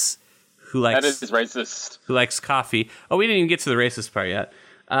stewardess who likes... That is racist. Who likes coffee. Oh, we didn't even get to the racist part yet.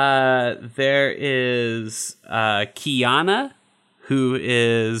 There is Kiana, who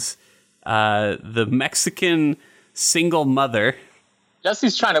is the Mexican single mother.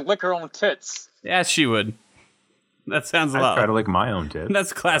 Jessie's trying to lick her own tits. Yeah, she would. That sounds a lot. I try to lick my own tits.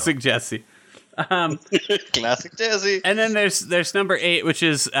 That's classic Jessie. Classic Jessie. And then there's number 8, which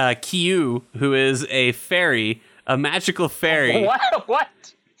is Kyu, who is a fairy, a magical fairy. What?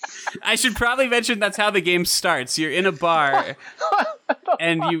 I should probably mention that's how the game starts. You're in a bar,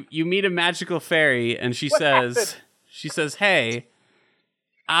 and you meet a magical fairy, and she says, "Hey,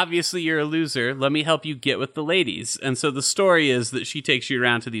 obviously you're a loser. Let me help you get with the ladies. And so the story is that she takes you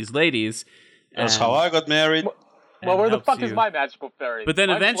around to these ladies. That's how I got married. Well, where the fuck is my magical fairy? But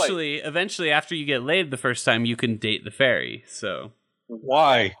then eventually, after you get laid the first time, you can date the fairy. So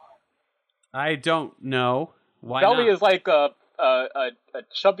why? I don't know. Why Shelly not? is like a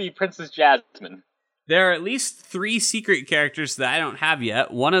chubby Princess Jasmine. There are at least 3 secret characters that I don't have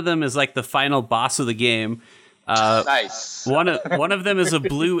yet. One of them is like the final boss of the game. Nice. One of them is a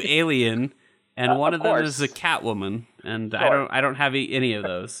blue alien, and one of them is a Catwoman. And I don't have any of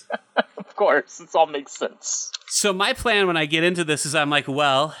those. Of course, this all makes sense. So my plan when I get into this is I'm like,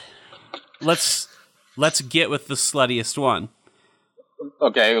 well, let's get with the sluttiest one.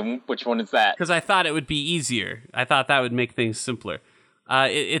 Okay, which one is that? Because I thought it would be easier. I thought that would make things simpler.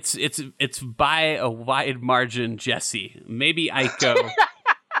 It's by a wide margin, Jessie. Maybe Aiko.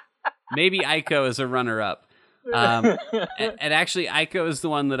 Maybe Aiko is a runner-up. And actually, Aiko is the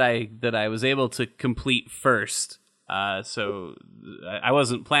one that I was able to complete first. So I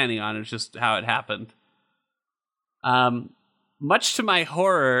wasn't planning on it. It's just how it happened. Much to my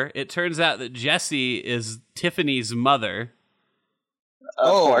horror, it turns out that Jessie is Tiffany's mother. Of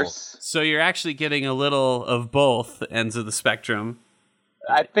course. So you're actually getting a little of both ends of the spectrum.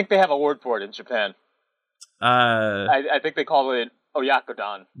 I think they have a word for it in Japan. I think they call it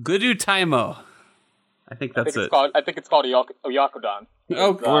Oyakodon. Gudu Taimo. I think that's it. I think it's called Oyakodon.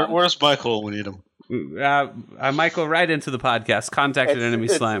 Oh, where's Michael when we need him? Michael, right into the podcast. Contacted Enemy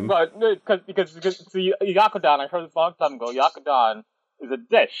Slime. Because see, Yakudan, I heard this a long time ago. Yakudan is a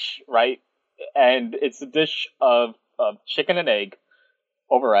dish, right? And it's a dish of chicken and egg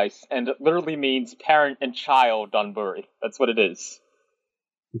over rice, and it literally means parent and child donburi. That's what it is.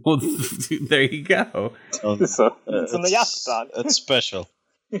 Well, there you go. So, it's in the Yakudan. It's special.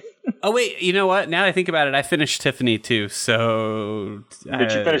 Oh, wait, you know what? Now that I think about it, I finished Tiffany, too, so...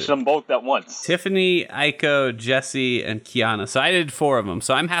 Did you finish them both at once? Tiffany, Aiko, Jessie, and Kiana. So I did 4 of them,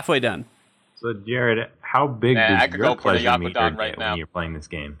 so I'm halfway done. So, Jared, how big does your pleasure meter get when you're playing this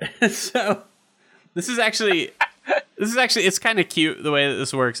game? So, this is actually, it's kind of cute the way that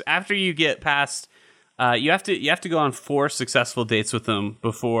this works. After you get past, you have to go on 4 successful dates with them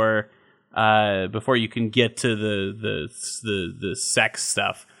before you can get to the sex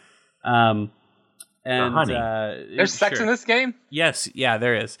stuff. And honey. There's sex in this game? Yes, yeah,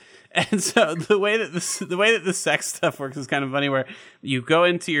 there is. And so the way that the sex stuff works is kind of funny, where you go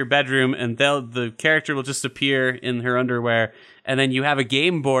into your bedroom and the character will just appear in her underwear, and then you have a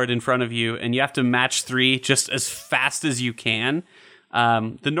game board in front of you, and you have to match 3 just as fast as you can.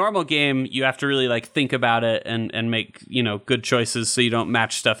 The normal game, you have to really think about it and make, good choices so you don't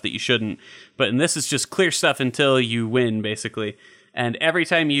match stuff that you shouldn't. But in this, it's just clear stuff until you win, basically. And every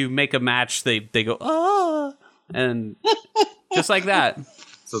time you make a match, they go, oh, and just like that.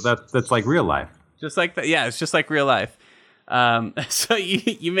 So that's like real life. Just like that. Yeah, it's just like real life. So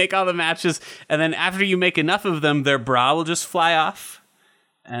you make all the matches, and then after you make enough of them, their bra will just fly off.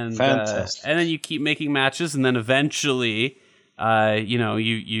 And fantastic. And then you keep making matches, and then eventually...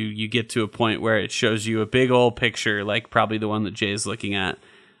 you get to a point where it shows you a big old picture, like probably the one that Jay's looking at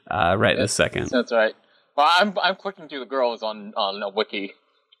right this second. That's right. Well, I'm clicking through the girls on a wiki.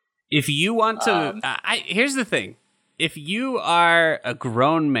 If you want to, here's the thing: if you are a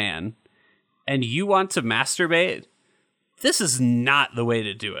grown man and you want to masturbate, this is not the way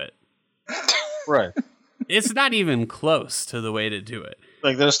to do it. Right. It's not even close to the way to do it.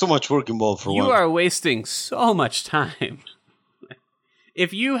 There's too much work involved for one. You are wasting so much time.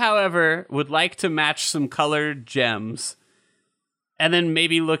 If you, however, would like to match some colored gems and then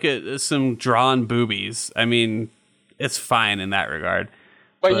maybe look at some drawn boobies, I mean, it's fine in that regard.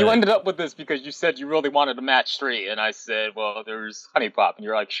 But you ended up with this because you said you really wanted to match 3, and I said, well, there's Honey Pop, and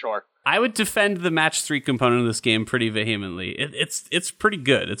you're like, sure. I would defend the match 3 component of this game pretty vehemently. It's pretty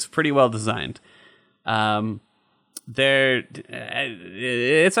good. It's pretty well designed. It's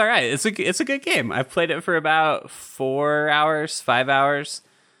all right. It's a good game. I've played it for about 5 hours.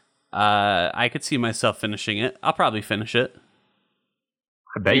 I could see myself finishing it. I'll probably finish it.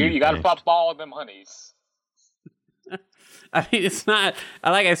 I bet you got to pop all of them honeys. I mean, it's not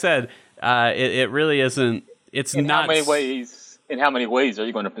like I said. It really isn't. It's not. In how many ways are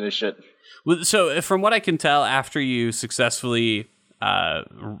you going to finish it? So, from what I can tell, after you successfully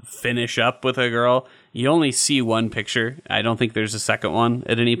finish up with a girl, you only see one picture. I don't think there's a second one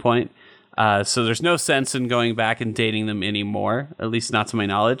at any point. So there's no sense in going back and dating them anymore, at least not to my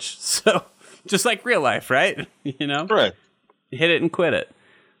knowledge. So just like real life, right? Right. Hit it and quit it.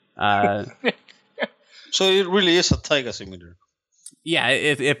 So it really is a Taiga simulator. Yeah,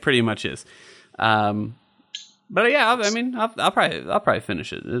 it pretty much is. But yeah, I'll probably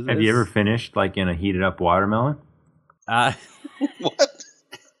finish it. Have you ever finished like in a heated up watermelon? What?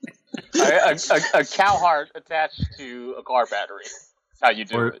 A cow heart attached to a car battery. That's how you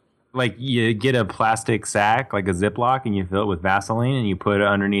do it. Like you get a plastic sack, like a Ziploc, and you fill it with Vaseline, and you put it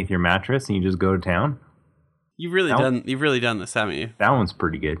underneath your mattress, and you just go to town. You've really done this, haven't you? That one's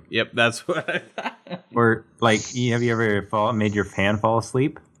pretty good. Yep, that's what I thought. Or like, have you ever made your fan fall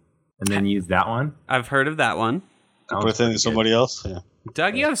asleep, and then use that one? I've heard of that one. That one's Pretending pretty somebody else? Yeah.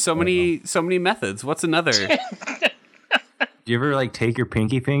 Doug, you have so many methods. What's another? Do you ever like take your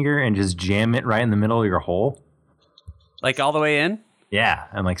pinky finger and just jam it right in the middle of your hole? Like all the way in? Yeah,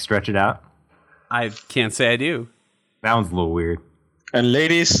 and like stretch it out. I can't say I do. That one's a little weird. And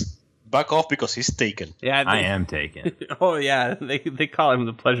ladies, back off because he's taken. Yeah, I am taken. Oh yeah, they call him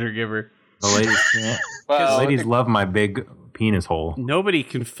the pleasure giver. The ladies can't. Well, The ladies love my big penis hole. Nobody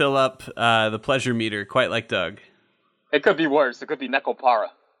can fill up the pleasure meter quite like Doug. it could be worse. It could be Nekopara.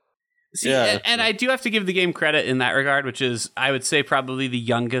 See, Yeah. and I do have to give the game credit in that regard, which is, I would say, probably the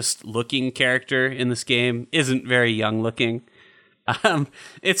youngest looking character in this game isn't very young looking.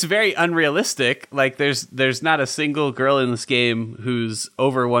 It's very unrealistic. Like, there's not a single girl in this game who's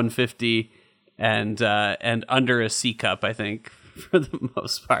over 150 and under a C cup, I think, for the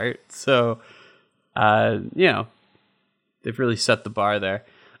most part. So, they've really set the bar there.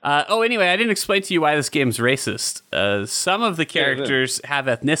 Anyway, I didn't explain to you why this game's racist. Some of the characters have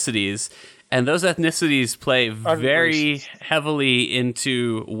ethnicities, and those ethnicities play very heavily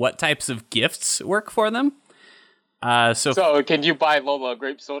into what types of gifts work for them. So can you buy Lola a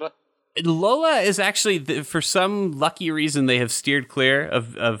grape soda? Lola is actually, for some lucky reason, they have steered clear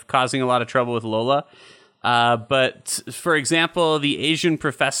of causing a lot of trouble with Lola. But, for example, the Asian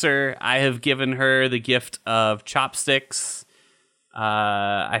professor, I have given her the gift of chopsticks.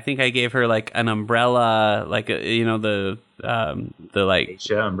 I think I gave her like an umbrella, like the like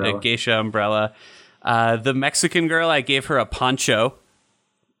Geisha umbrella. geisha umbrella. The Mexican girl, I gave her a poncho.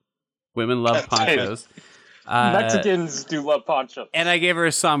 Women love ponchos. Mexicans do love ponchos. And I gave her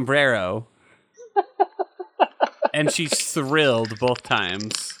a sombrero. And she's thrilled both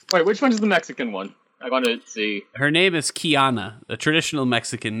times. Wait, which one's the Mexican one? I want to see. Her name is Kiana, a traditional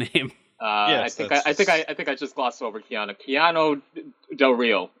Mexican name. Yes, I think I just glossed over Keanu. Keanu Del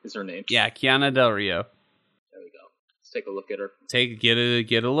Rio is her name. Yeah, Kiana Del Rio. There we go. Let's take a look at her.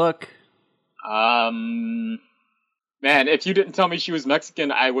 Get a look. Man, if you didn't tell me she was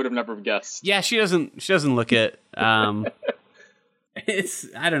Mexican, I would have never guessed. Yeah, she doesn't look it. It's,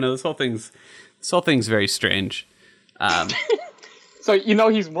 I don't know, this whole thing's very strange. So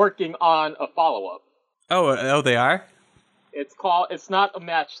he's working on a follow-up. Oh, they are? It's not a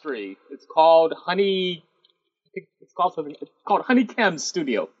match 3. It's called Honey. I think it's called something. It's called Honeycam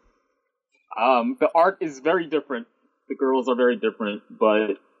Studio. The art is very different. The girls are very different,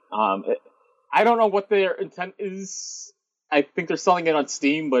 but I don't know what their intent is. I think they're selling it on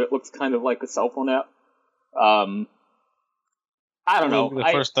Steam, but it looks kind of like a cell phone app. I don't know. The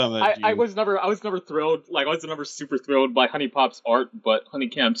first time that I was never thrilled. Like, I was never super thrilled by Honeypop's art, but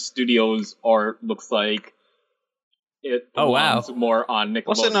Honeycam Studios art looks like it belongs more on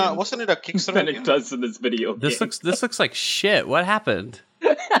Nickelodeon. Wasn't it a Kickstarter than game? it does in this video. This game. looks like shit. What happened?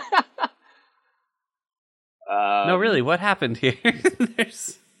 No, really, what happened here?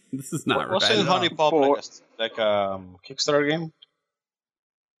 This is not right. Wasn't Honey Pop like a Kickstarter game?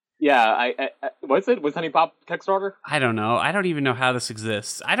 Yeah, I was Honeypop Kickstarter? I don't know. I don't even know how this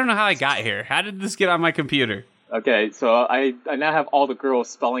exists. I don't know how I got here. How did this get on my computer? Okay, so I now have all the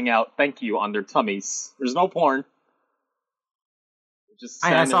girls spelling out "thank you" on their tummies. There's no porn. Just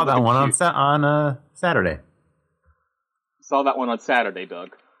I saw that one on Saturday. Saw that one on Saturday,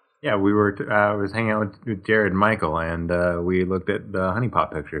 Doug. Yeah, we were. I was hanging out with Jared and Michael, and we looked at the Honey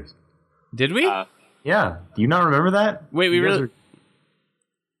Pop pictures. Did we? Yeah. Do you not remember that? Wait, we really?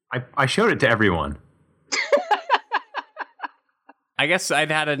 I showed it to everyone. I guess I'd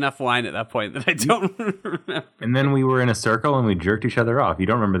had enough wine at that point that I don't remember. And then we were in a circle and we jerked each other off. You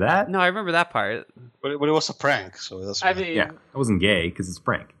don't remember that? No, I remember that part. But it was a prank, so that's. I mean, Yeah, it wasn't gay because it's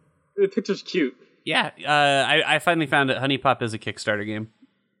prank. the picture's cute. Yeah, I finally found that Honey Pop is a Kickstarter game.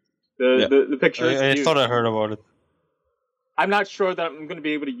 The picture is I cute. thought I heard about it. I'm not sure that I'm going to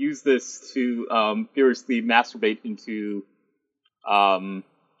be able to use this to furiously masturbate into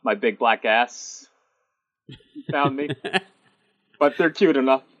my big black ass. Found me. But they're cute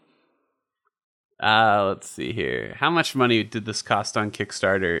enough. Let's see here. How much money did this cost on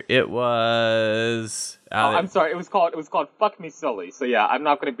Kickstarter? It was. I'm sorry. It was called Fuck Me Silly. So yeah, I'm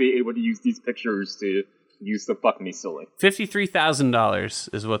not going to be able to use these pictures to use the Fuck Me Silly.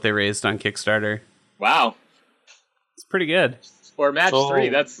 $53,000 is what they raised on Kickstarter. Wow. pretty good. For match So, 3,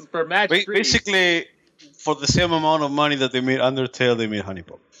 that's for match 3. Basically, for the same amount of money that they made Undertale, they made Honey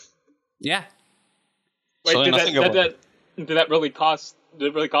Pop. Yeah. Wait, So did nothing about it. that really cost? Did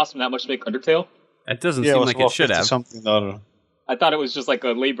it really cost them that much to make Undertale? It doesn't Yeah, seem was like about it should have. something. No, I thought it was just like a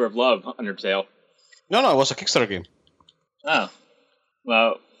labor of love, Undertale. it was a Kickstarter game. Oh.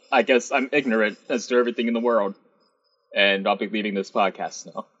 Well, I guess I'm ignorant as to everything in the world. And I'll be leaving this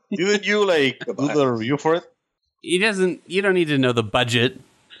podcast now. Didn't you do the review for it? You don't need to know the budget.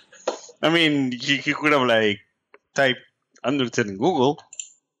 I mean, he could have typed Undertale in Google.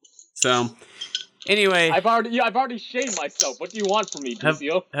 So, anyway, I've already shamed myself. What do you want from me,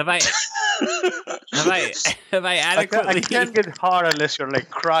 Lucio? have I adequately I can't get hard unless you're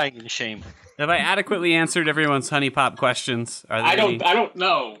crying in shame. have I adequately answered everyone's Honey Pop questions? Are there I any- don't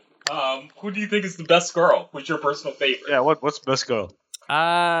know. Who do you think is the best girl? Who's your personal favorite? Yeah, what's best girl?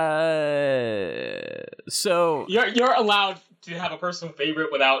 So You're allowed to have a personal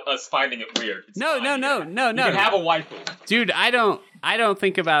favorite without us finding it weird. It's no, fine. no, You can have a waifu. dude, I don't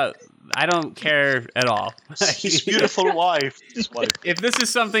care at all. His beautiful wife. His wife. If this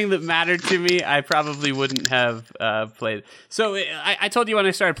is something that mattered to me, I probably wouldn't have played. So I told you when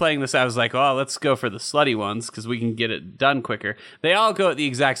I started playing this, I was like, oh, let's go for the slutty ones because we can get it done quicker. They all go at the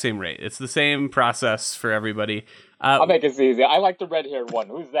exact same rate. It's the same process for everybody. I'll make it easy. I like the red-haired one.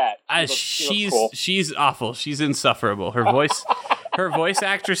 Who's that? She looks cool. She's awful. She's insufferable. Her voice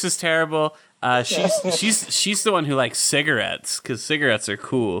actress is terrible. She's the one who likes cigarettes because cigarettes are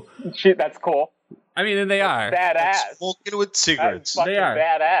cool. That's cool. I mean, and they are Badass. Smoking with cigarettes. That's They are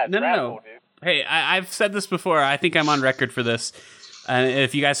badass. No. Raffle, dude. Hey, I've said this before. I think I'm on record for this. And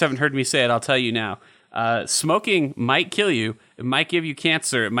if you guys haven't heard me say it, I'll tell you now. Smoking might kill you. It might give you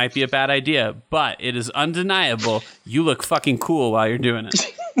cancer. It might be a bad idea. But it is undeniable. You look fucking cool while you're doing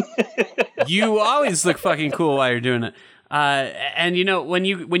it. You always look fucking cool while you're doing it. And when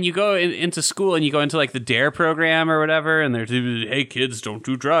you go into school and you go into the DARE program or whatever, and they're hey kids, don't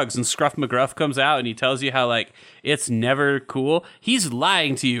do drugs, and Scruff McGruff comes out and he tells you how it's never cool. He's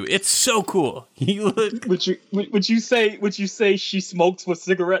lying to you. It's so cool. You look. Would you say she smokes with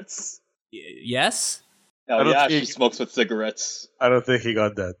cigarettes? Yes. Oh yeah, she smokes with cigarettes. I don't think he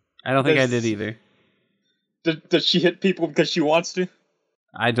got that. I don't think I did either. Does she hit people because she wants to?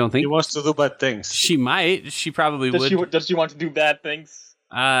 I don't think He wants to do bad things. she might. She probably would. Does she want to do bad things?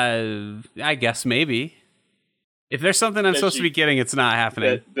 I guess maybe. If there's something I'm supposed to be getting, it's not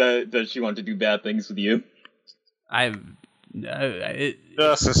happening. Does she want to do bad things with you? It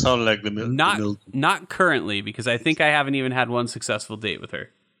doesn't sound like the milk. Not currently, because I think I haven't even had one successful date with her.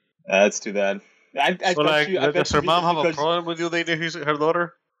 That's too bad. Does her mom have a problem with you dating her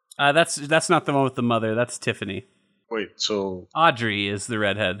daughter? That's not the one with the mother. That's Tiffany. Wait, so Audrey is the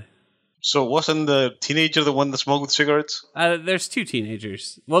redhead. So wasn't the teenager the one that smoked with cigarettes? There's two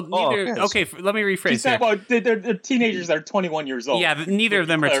teenagers. Well, neither. Okay, let me rephrase that. Well, they're teenagers that are 21 years old. Yeah, neither of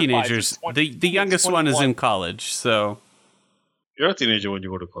them are teenagers. The youngest one is in college, so. You're a teenager when you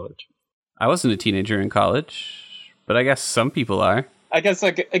go to college. I wasn't a teenager in college, but I guess some people are. I guess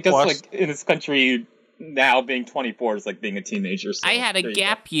in this country now, being 24 is like being a teenager. So I had a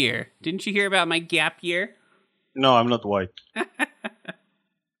gap year. Didn't you hear about my gap year? No, I'm not white.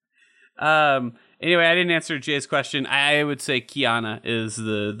 Anyway, I didn't answer Jay's question. I would say Kiana is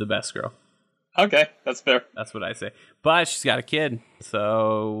the best girl. Okay, that's fair. That's what I say. But she's got a kid,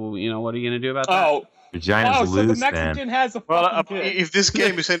 so what are you gonna do about that? Oh, Vagina's so loose, the Mexican man. has a fucking kid. If this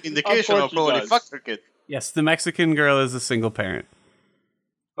game is an indication, I'll probably fuck her kid. Yes, the Mexican girl is a single parent.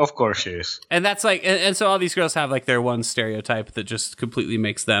 Of course she is. And that's and so all these girls have their one stereotype that just completely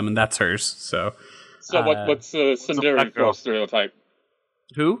makes them, and that's hers. So what's the Tsundere girl stereotype?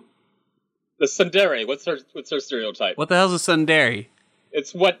 Who? The Tsundere. What's her stereotype? What the hell's a Tsundere?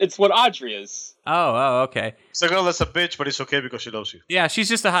 It's what Audrey is. Oh, okay. It's a girl that's a bitch, but it's okay because she loves you. Yeah, she's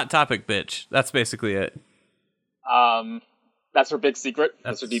just a hot topic bitch. That's basically it. That's her big secret.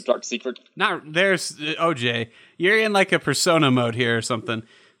 That's her deep dark secret. There's OJ. You're in a persona mode here or something.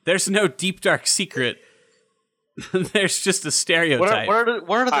 There's no deep dark secret. There's just a stereotype. Where are the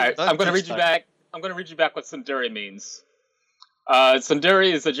All right, I'm going to read you back. I'm going to read you back what Tsundere means.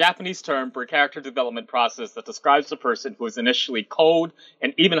 Tsundere is a Japanese term for a character development process that describes a person who is initially cold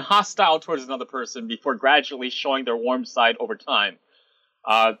and even hostile towards another person before gradually showing their warm side over time.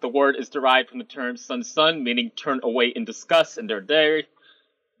 The word is derived from the term sun, meaning turn away in disgust, and dare,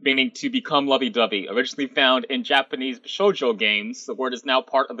 meaning to become lovey-dovey. Originally found in Japanese shoujo games, the word is now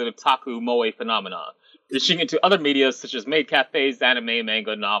part of the otaku moe phenomenon. Reaching into other media such as maid cafes, anime,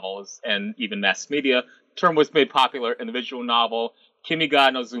 manga, novels, and even mass media, the term was made popular in the visual novel Kimi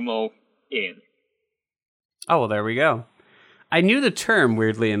ga no Zumo In. Oh, well, there we go. I knew the term,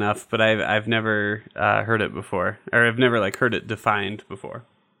 weirdly enough, but I've never heard it before, or I've never heard it defined before.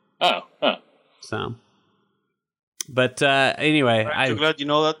 Oh, huh. So, but anyway, I'm glad you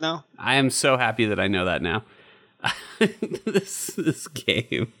know that now. I am so happy that I know that now. this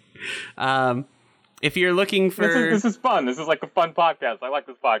game. If you're looking for This is fun. This is like a fun podcast. I like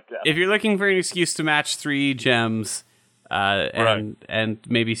this podcast. if you're looking for an excuse to match 3 gems, and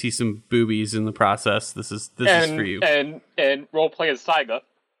maybe see some boobies in the process, this is for you. And role play as Taiga.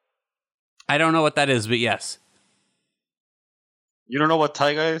 I don't know what that is, but yes. You don't know what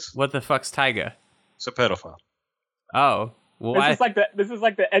Taiga is? What the fuck's Taiga? It's a pedophile. Oh, well, This is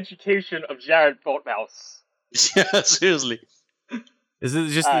like the education of Jared Boltmouse. Yeah, seriously. is it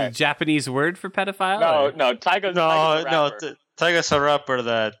just the Japanese word for pedophile? No, Taiga's No, a no. rapper. Taiga's a rapper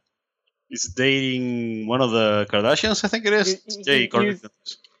that is dating one of the Kardashians, I think it is.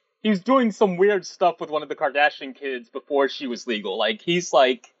 He's doing some weird stuff with one of the Kardashian kids before she was legal. Like, he's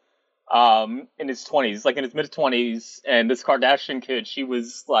in his 20s, in his mid-20s, and this Kardashian kid, she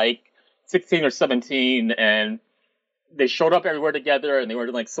was 16 or 17, and they showed up everywhere together, and they were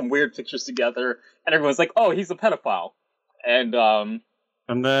in some weird pictures together, and everyone's like, oh, he's a pedophile. And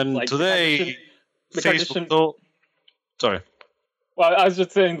then today, Facebook. Sorry. Well, I was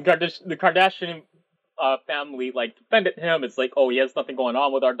just saying the Kardashian family defended him. It's oh, he has nothing going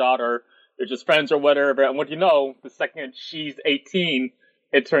on with our daughter. They're just friends or whatever. And what do you know? The second she's 18,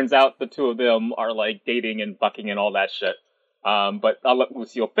 it turns out the two of them are dating and fucking and all that shit. But I'll let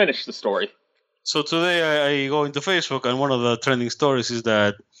Lucio finish the story. So today I go into Facebook, and one of the trending stories is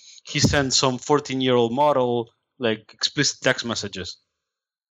that he sent some 14-year-old model explicit text messages.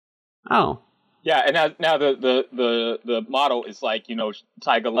 Oh. Yeah, and now the motto is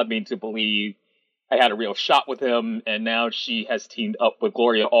Taiga led me to believe I had a real shot with him, and now she has teamed up with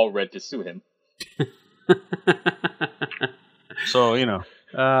Gloria Allred to sue him. So,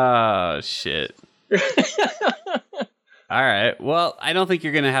 Oh, shit. All right. Well, I don't think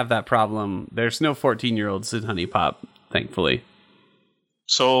you're going to have that problem. There's no 14-year-olds in Honey Pop, thankfully.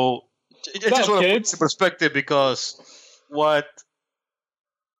 So, I just want to put it in perspective, because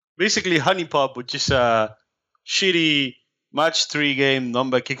basically Honey Pop, which is a shitty match 3 game done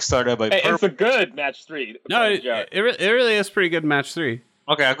by Kickstarter by it's a good match 3. No, it really is pretty good match 3.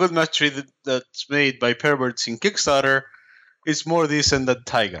 Okay, a good match 3 that's made by perverts in Kickstarter is more decent than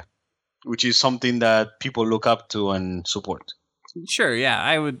Taiga, which is something that people look up to and support. Sure,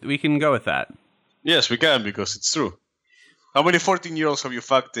 yeah, we can go with that. Yes, we can, because it's true. How many 14-year-olds have you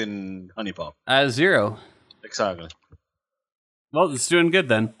fucked in Honey Pop? 0. Exactly. Well, it's doing good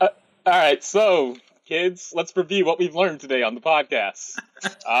then. All right, so kids, let's review what we've learned today on the podcast.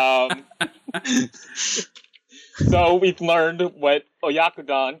 So we've learned what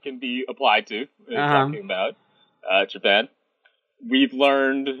Oyakodon can be applied to. Talking about Japan. We've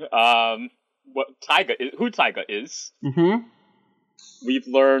learned what who Taiga is. Mm-hmm. We've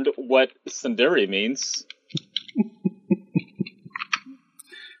learned what tsundere means.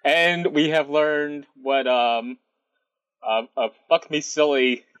 And we have learned what fuck me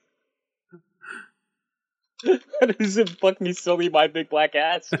silly. Is it fuck me silly, my big black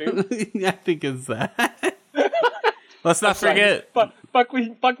ass too? I think it's that. Let's not forget. Fuck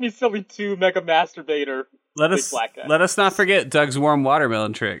me silly 2 Mega Masturbator. Let us not forget Doug's warm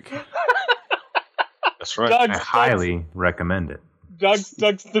watermelon trick. That's right. I highly recommend it. Doug's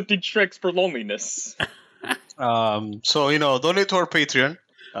 50 tricks for loneliness. So donate to our Patreon.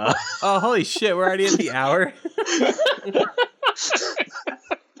 Oh, holy shit! We're already at the hour.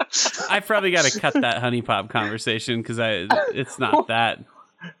 I probably got to cut that Honey Pop conversation, because it's not that.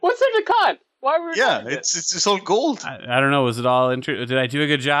 What's there to cut? Why were we? Yeah, it's all gold. I don't know. Was it all? Did I do a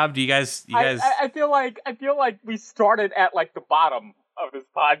good job? Do you guys? I feel like we started at the bottom of this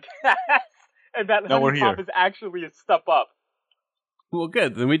podcast, and that Honey Pop is actually a step up. Well,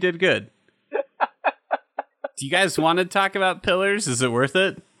 good. Then we did good. Do you guys want to talk about Pillars? Is it worth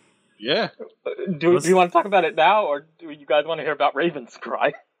it? Yeah. Do you want to talk about it now, or do you guys want to hear about Raven's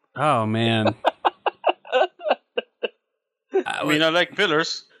Cry? Oh, man. I mean, I like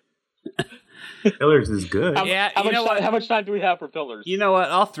Pillars. Pillars is good. How much time do we have for Pillars? You know what?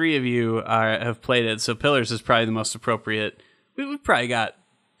 All 3 of you have played it, so Pillars is probably the most appropriate. We've probably got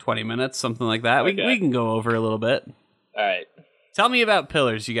 20 minutes, something like that. Okay. We can go over a little bit. All right. Tell me about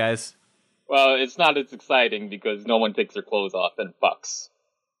Pillars, you guys. Well, it's not as exciting because no one takes their clothes off and fucks.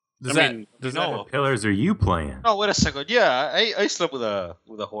 What Pillars are you playing? Oh, wait a second. Yeah, I slept with a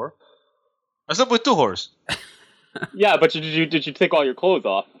whore. I slept with 2 whores. Yeah, but did you take all your clothes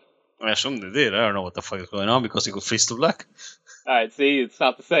off? I assume they did. I don't know what the fuck is going on, because it goes face to black. All right, see, it's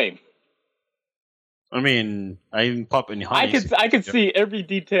not the same. I mean, I didn't pop any honey. I could see every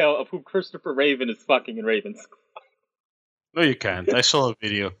detail of who Christopher Raven is fucking in Raven's. No, you can't. I saw a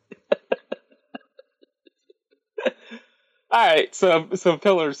video. All right, so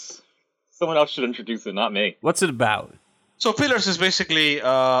Pillars. Someone else should introduce it, not me. What's it about? So Pillars is basically It's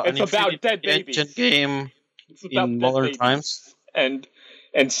an about Infinity dead babies. Engine game It's about in dead modern babies times.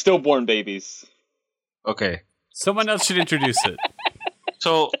 and stillborn babies. Okay. Someone else should introduce it.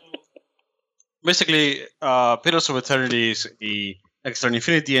 So basically, Pillars of Eternity is the extra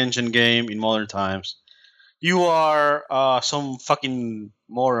Infinity Engine game in modern times. You are some fucking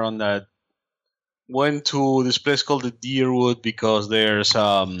moron that went to this place called the Deerwood because there's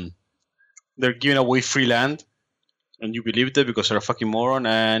they're giving away free land, and you believed it because you're a fucking moron,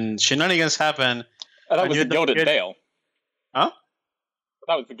 and shenanigans happen. I thought it And was you the Gilded get- Vale. Huh? I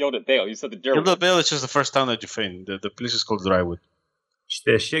thought it was the Gilded Vale. You said the Deerwood. Gilded Vale is just the first town that you find. The place is called Drywood.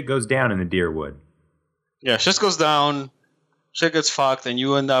 The shit goes down in the Deerwood. Yeah, shit goes down, shit gets fucked, and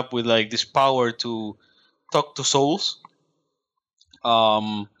you end up with like this power to talk to souls,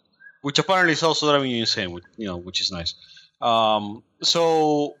 which apparently is also driving you insane, which is nice.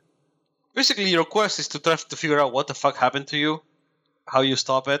 So basically, your quest is to try to figure out what the fuck happened to you, how you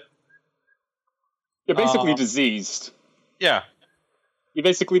stop it. You're basically diseased. Yeah, You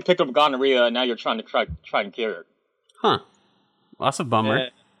basically picked up gonorrhea, and now you're trying to try and cure it. Huh. That's a bummer.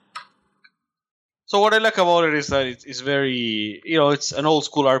 So what I like about it is that it's very, it's an old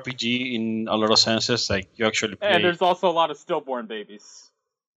school RPG in a lot of senses. Like you actually play. And there's also a lot of stillborn babies.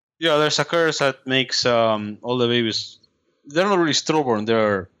 Yeah, there's a curse that makes all the babies. They're not really stillborn. They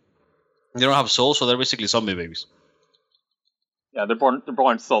don't have souls, so they're basically zombie babies. Yeah, they're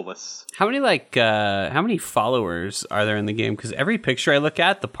born soulless. How many followers are there in the game? Because every picture I look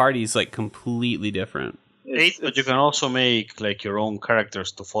at, the party's like completely different. 8, but you can also make like your own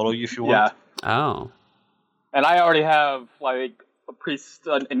characters to follow you if you want. Oh. And I already have like a priest,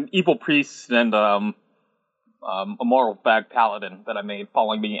 an evil priest, and a moral bag paladin that I made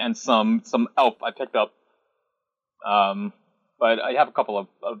following me, and some elf I picked up. But I have a couple of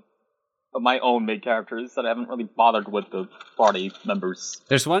my own made characters that I haven't really bothered with the party members.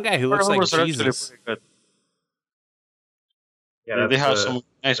 There's one guy who looks like Members are actually Jesus. pretty good. Yeah, They have some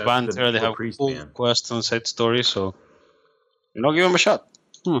nice that's banter. They the have priest cool man. quests and side stories. So, give them a shot.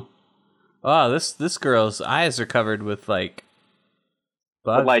 Oh, this girl's eyes are covered with like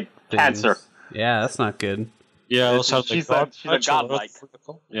bug But, like, things. cancer. Yeah, that's not good. Yeah, those have She's like a godlike.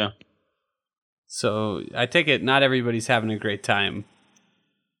 Yeah. So I take it not everybody's having a great time.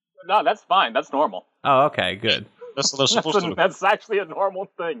 No, that's fine. That's normal. Oh, okay, good. That's what they're supposed to do. That's actually a normal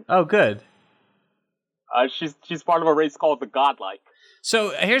thing. Oh, good. She's part of a race called the Godlike. So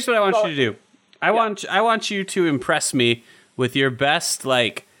here's what I want you to do. I want you to impress me with your best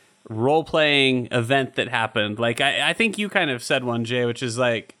like role playing event that happened. Like I think you kind of said one, Jay, which is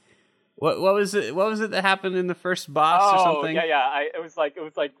like what was it? What was it that happened in the first boss or something? Yeah. It was like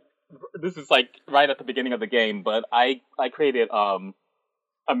this is like right at the beginning of the game, but I created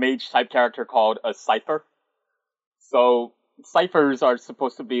a mage type character called a Cypher. So ciphers are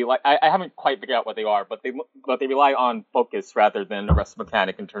supposed to be like I haven't quite figured out what they are, but they rely on focus rather than a rest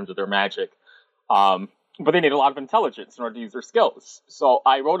mechanic in terms of their magic. But they need a lot of intelligence in order to use their skills. So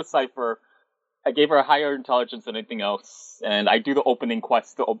I wrote a cipher. I gave her a higher intelligence than anything else, and I do the opening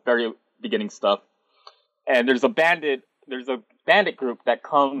quest, the very beginning stuff. And there's a bandit group that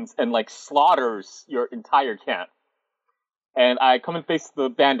comes and like slaughters your entire camp. And I come and face the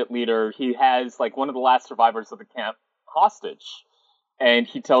bandit leader. He has like one of the last survivors of the camp hostage. And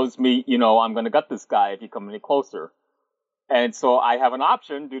he tells me, I'm going to gut this guy if you come any closer. And so I have an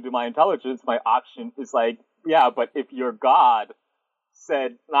option due to my intelligence. My option is like, yeah, but if your god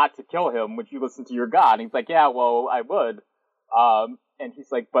said not to kill him, would you listen to your god? And he's like, yeah, well, I would. And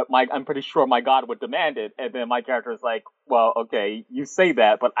he's like, but I'm pretty sure my god would demand it. And then my character is like, well, okay, you say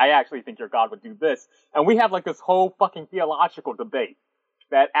that, but I actually think your god would do this. And we have like this whole fucking theological debate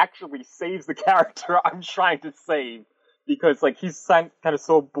that actually saves the character I'm trying to save, because like he's kind of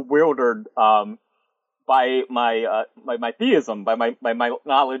so bewildered by my theism, by my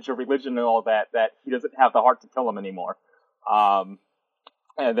knowledge of religion and all that he doesn't have the heart to kill him anymore.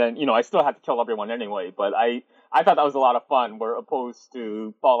 And then, I still have to kill everyone anyway, but I thought that was a lot of fun, where opposed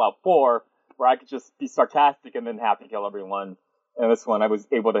to Fallout 4, where I could just be sarcastic and then have to kill everyone. And this one, I was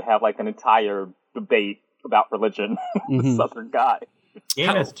able to have like an entire debate about religion with the Southern guy. Game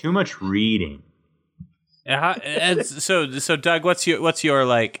has too much reading. So Doug, what's your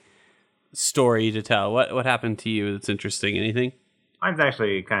like story to tell? What happened to you that's interesting? Anything? Mine's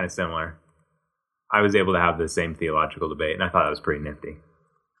actually kind of similar. I was able to have the same theological debate, and I thought it was pretty nifty.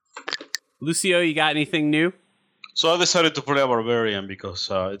 Lucio, you got anything new? So I decided to play a barbarian because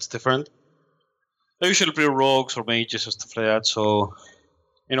it's different. I usually play rogues or mages and stuff like that. So,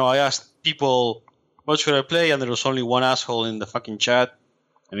 I asked people, what should I play? And there was only one asshole in the fucking chat,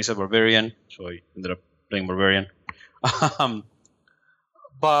 and he said barbarian. So I ended up playing barbarian.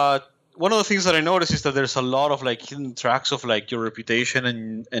 But one of the things that I noticed is that there's a lot of like hidden tracks of like your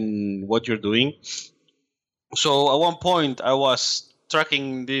reputation and what you're doing. So at one point I was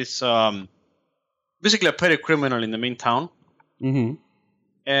tracking this basically a petty criminal in the main town. Mm-hmm.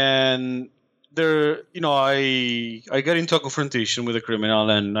 And there, I get into a confrontation with the criminal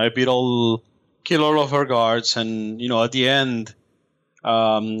and I kill all of her guards, and at the end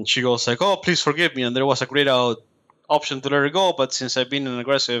she goes like, oh, please forgive me, and there was a grayed out option to let her go, but since I've been an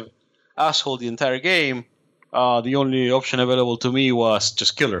aggressive asshole the entire game, the only option available to me was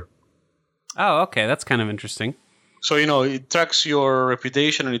just kill her. Oh, okay, that's kind of interesting. So it tracks your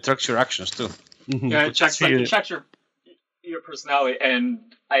reputation and it tracks your actions too. Mm-hmm. Yeah, it checks your personality, and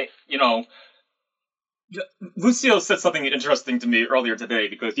Lucio said something interesting to me earlier today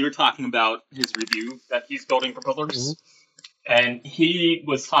because you were talking about his review that he's building for Pillars, and he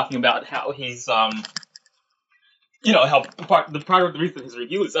was talking about how he's how part of the reason his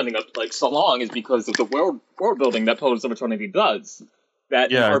review is ending up like so long is because of the world building that Pillars of Eternity does. That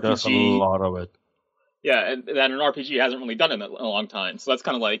Yeah, an it does a RPG, lot of it. yeah, and that an RPG hasn't really done in a long time. So that's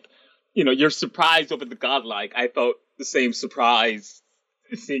kind of like, you're surprised over the godlike. I felt the same surprise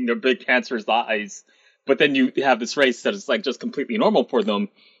seeing their big cancerous eyes, but then you have this race that is like just completely normal for them,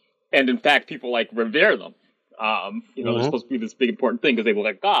 and in fact, people like revere them. They're supposed to be this big important thing because they look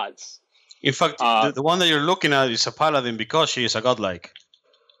like gods. In fact, the one that you're looking at is a paladin because she is a godlike.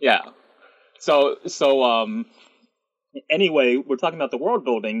 Yeah. So anyway, we're talking about the world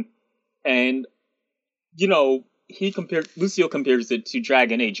building, and Lucio compares it to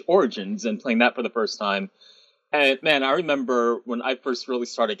Dragon Age Origins and playing that for the first time. And man, I remember when I first really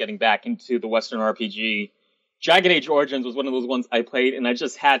started getting back into the Western RPG, Dragon Age Origins was one of those ones I played, and I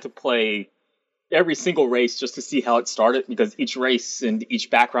just had to play every single race just to see how it started, because each race and each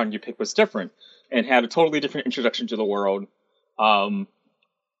background you pick was different and had a totally different introduction to the world. And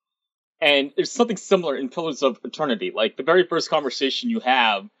there's something similar in Pillars of Eternity. Like, the very first conversation you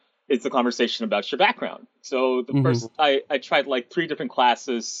have is the conversation about your background. So the first, I tried like 3 different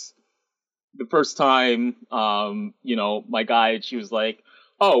classes. The first time, my guide, she was like,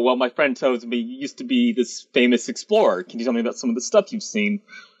 oh, well, my friend tells me you used to be this famous explorer. Can you tell me about some of the stuff you've seen?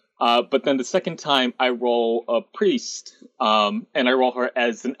 But then the second time I roll a priest, and I roll her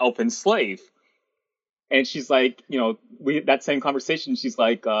as an elfin slave. And she's like, that same conversation, she's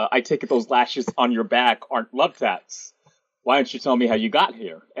like, I take it those lashes on your back aren't love tats. Why don't you tell me how you got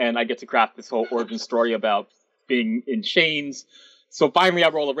here? And I get to craft this whole origin story about being in chains. So finally I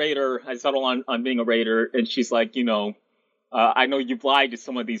roll a raider. I settle on being a raider. And she's like, I know you've lied to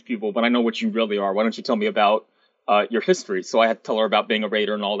some of these people, but I know what you really are. Why don't you tell me about your history? So I had to tell her about being a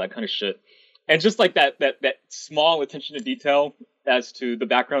raider and all that kind of shit. And just like that small attention to detail as to the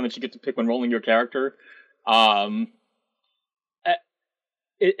background that you get to pick when rolling your character.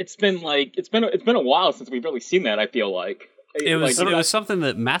 It's been a while since we've really seen that. I feel like it was something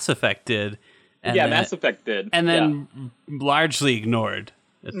that Mass Effect did. And Mass Effect did, and then largely ignored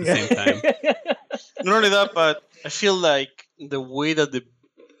at the same time. Not only that, but I feel like the way that the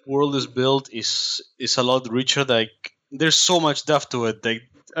world is built is a lot richer. Like, there's so much depth to it. Like,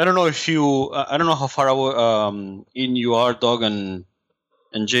 I don't know how far in you are, Doug and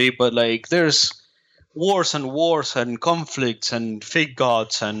Jay, but like, there's wars and conflicts and fake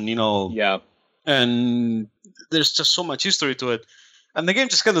gods and and there's just so much history to it, and the game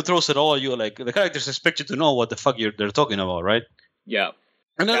just kind of throws it all at you. Like, the characters expect you to know what the fuck they're talking about, right? Yeah,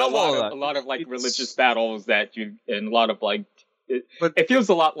 and a lot of like religious battles and a lot of like it feels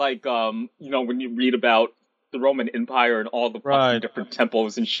a lot like when you read about the Roman Empire and all the different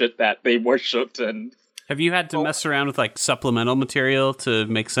temples and shit that they worshipped. And have you had to mess around with like supplemental material to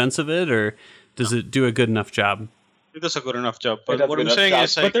make sense of it, or does it do a good enough job? It does a good enough job, but what I'm saying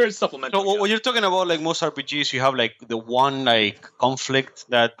is, like, but there is supplemental. So when you're talking about like most RPGs, you have like the one like conflict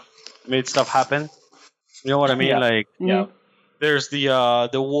that made stuff happen. You know what I mean? Yeah. Like, yeah, there's the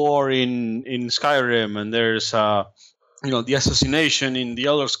war in Skyrim, and there's the assassination in the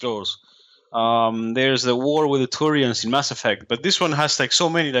Elder Scrolls. There's the war with the Turians in Mass Effect, but this one has like so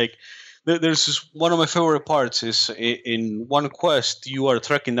many. Like, there's this, one of my favorite parts is in one quest you are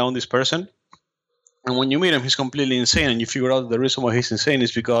tracking down this person, and when you meet him, he's completely insane, and you figure out the reason why he's insane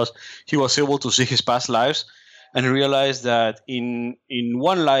is because he was able to see his past lives and realized that in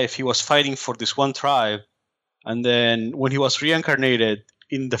one life he was fighting for this one tribe, and then when he was reincarnated,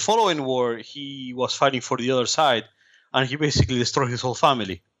 in the following war, he was fighting for the other side, and he basically destroyed his whole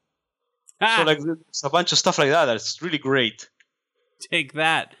family. So like, there's a bunch of stuff like that. That's really great. Take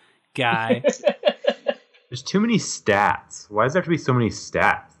that, guy. There's too many stats. Why does there have to be so many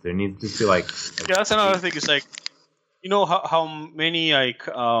stats? There needs to be like Yeah, that's another thing. It's like, you know how many like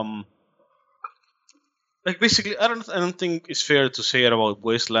basically I don't think it's fair to say it about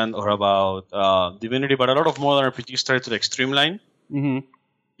Wasteland or about Divinity, but a lot of modern RPGs try to like streamline. Mm-hmm.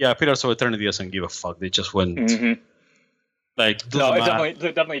 Yeah, Pillars of Eternity doesn't give a fuck. They just went like do No, the it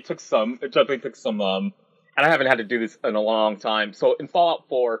math. definitely took some. It definitely took some. And I haven't had to do this in a long time. So in Fallout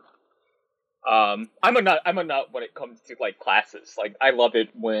 4, I'm a nut when it comes to like classes. Like I love it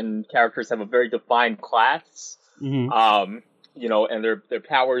when characters have a very defined class. Mm-hmm. You know, and their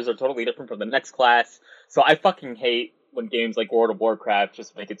powers are totally different from the next class. So I fucking hate when games like World of Warcraft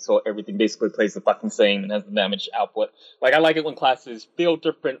just make it so everything basically plays the fucking same and has the damage output. Like I like it when classes feel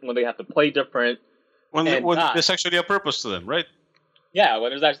different, when they have to play different. When there's actually a purpose to them, right? Yeah,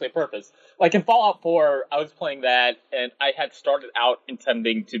 when there's actually a purpose. Like in Fallout 4, I was playing that, and I had started out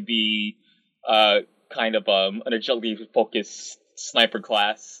intending to be kind of an agility-focused sniper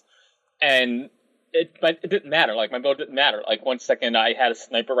class, but it didn't matter. Like my build didn't matter. Like 1 second I had a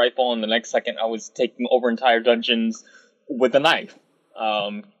sniper rifle, and the next second I was taking over entire dungeons with a knife.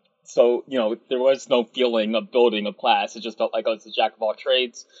 So you know there was no feeling of building a class. It just felt like I was a jack of all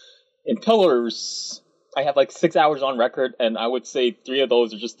trades. In Pillars, I have like 6 hours on record, and I would say 3 of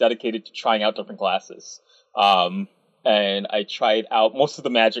those are just dedicated to trying out different classes. And I tried out most of the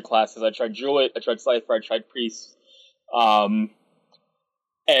magic classes. I tried Druid, I tried Cypher, I tried Priest.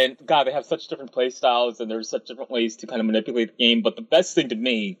 And God, they have such different play styles, and there's such different ways to kind of manipulate the game. But the best thing to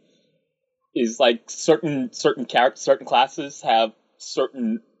me is like certain classes have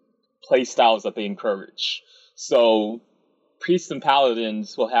certain play styles that they encourage. So Priests and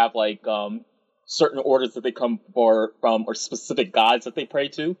Paladins will have like certain orders that they come from or specific gods that they pray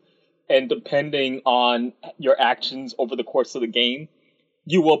to. And depending on your actions over the course of the game,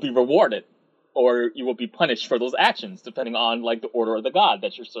 you will be rewarded or you will be punished for those actions, depending on like the order of the god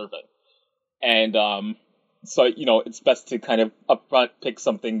that you're serving. And so, you know, it's best to kind of upfront pick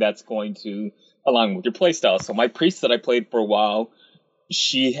something that's going to align with your playstyle. So my priest that I played for a while,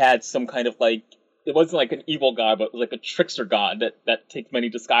 she had some kind of like, it wasn't like an evil god, but it was like a trickster god that takes many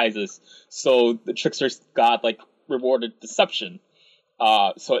disguises. So the trickster god like rewarded deception.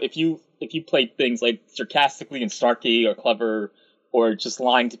 So if you played things like sarcastically and snarky or clever or just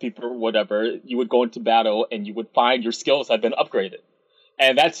lying to people or whatever, you would go into battle and you would find your skills had been upgraded.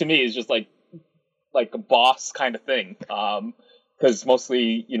 And that to me is just like a boss kind of thing. Because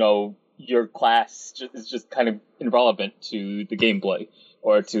mostly, you know, your class is just kind of irrelevant to the gameplay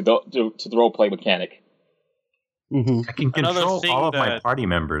or to the roleplay mechanic. Mm-hmm. I can control all of my party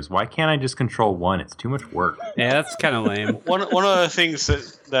members. Why can't I just control one? It's too much work. Yeah, that's kind of lame. One of the things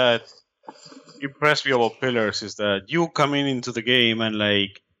that impressed me about Pillars is that you come into the game and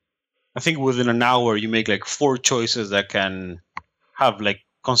like I think within an hour you make like 4 choices that can have like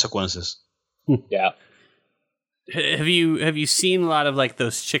consequences. Yeah. Have you seen a lot of like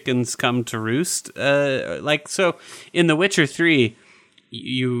those chickens come to roost? Like so in The Witcher 3,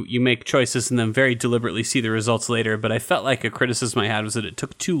 you make choices and then very deliberately see the results later. But I felt like a criticism I had was that it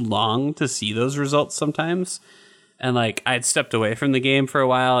took too long to see those results sometimes. And like I'd stepped away from the game for a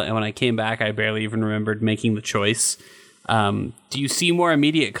while, and when I came back, I barely even remembered making the choice. Do you see more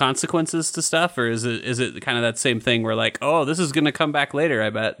immediate consequences to stuff, or is it kind of that same thing where like, oh, this is going to come back later? I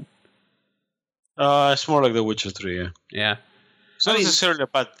bet. It's more like The Witcher 3. Yeah. Yeah. It's not necessarily a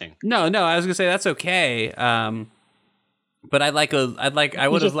bad thing. No. I was gonna say that's okay. But I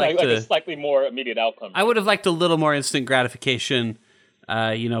would have liked a slightly more immediate outcome. I would have liked a little more instant gratification,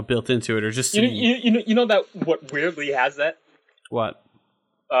 built into it, or just you know that what weirdly has that? What?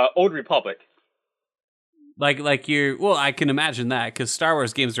 Old Republic. Like I can imagine that because Star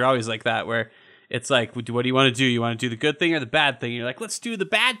Wars games are always like that, where it's like, what do you want to do? You want to do the good thing or the bad thing? And you're like, let's do the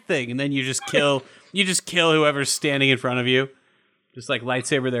bad thing, and then you just kill whoever's standing in front of you, just like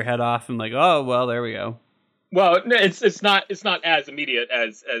lightsaber their head off, and like, oh well, there we go. Well, it's not as immediate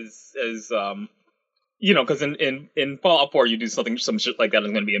as because in Fallout 4 you do some shit like that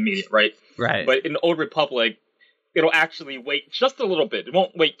is going to be immediate, right? Right. But in Old Republic, it'll actually wait just a little bit. It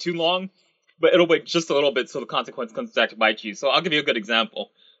won't wait too long, but it'll wait just a little bit so the consequence comes back to bite you. So I'll give you a good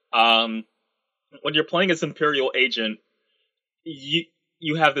example. When you're playing as Imperial agent,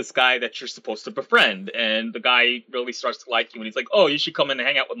 you have this guy that you're supposed to befriend, and the guy really starts to like you, and he's like, "Oh, you should come in and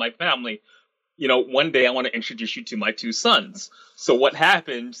hang out with my family. You know, one day I want to introduce you to my 2 sons." So what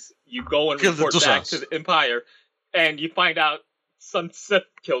happens, you go and report back to the Empire, and you find out Sun Sith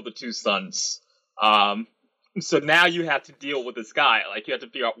killed the two sons. So now you have to deal with this guy. Like, you have to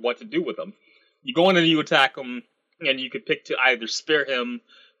figure out what to do with him. You go in and you attack him, and you could pick to either spare him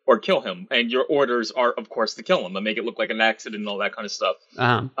or kill him. And your orders are, of course, to kill him and make it look like an accident and all that kind of stuff.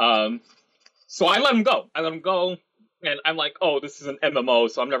 So I let him go. And I'm like, oh, this is an MMO,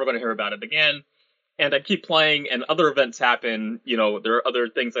 so I'm never going to hear about it again. And I keep playing, and other events happen. You know, there are other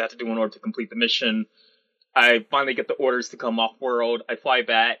things I have to do in order to complete the mission. I finally get the orders to come off-world. I fly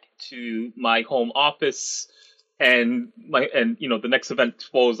back to my home office, and the next event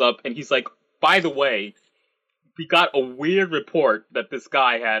follows up, and he's like, by the way, we got a weird report that this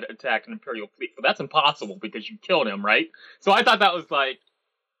guy had attacked an Imperial fleet, but that's impossible because you killed him, right? So I thought that was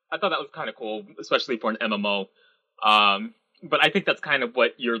kind of cool, especially for an MMO. But I think that's kind of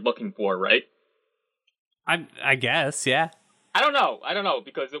what you're looking for, right? I guess, yeah. I don't know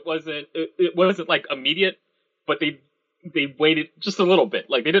because it wasn't like immediate, but they waited just a little bit.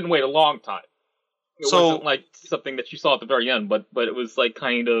 Like, they didn't wait a long time. It wasn't like something that you saw at the very end, but it was like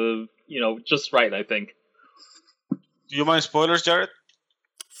kind of, just right, I think. Do you mind spoilers, Jared?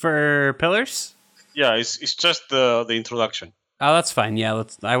 For Pillars? Yeah, it's just the introduction. Oh, that's fine. Yeah,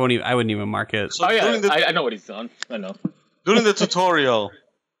 I wouldn't even mark it. So I know what he's done. I know. During the tutorial,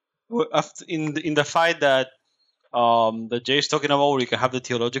 in the fight that Jay's talking about, where you can have the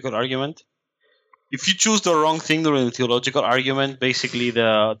theological argument, if you choose the wrong thing during the theological argument, basically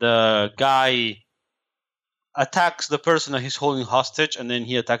the guy attacks the person that he's holding hostage, and then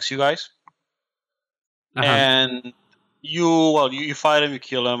he attacks you guys. And you fight him, you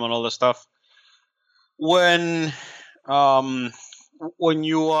kill him, and all that stuff. When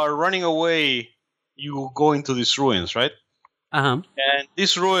you are running away, you go into these ruins, right? And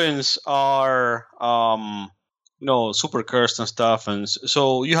these ruins are super cursed and stuff, and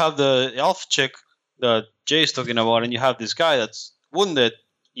so you have the elf chick that Jay is talking about, and you have this guy that's wounded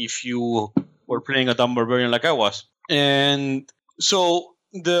if you were playing a dumb barbarian like I was. And so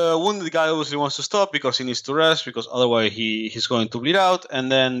the wounded guy obviously wants to stop because he needs to rest, because otherwise he's going to bleed out, and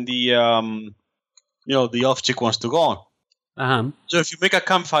then the elf chick wants to go on. So if you make a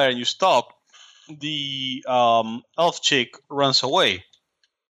campfire and you stop, the elf chick runs away.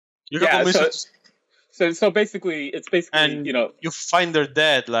 So basically, it's basically, and you find her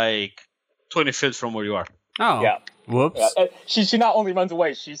dead like 20 feet from where you are. Oh, yeah. Whoops. Yeah. She not only runs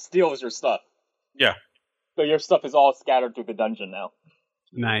away, she steals your stuff. Yeah. So your stuff is all scattered through the dungeon now.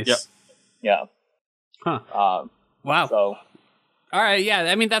 Nice. Yep. Yeah. Huh. Wow. So. All right. Yeah.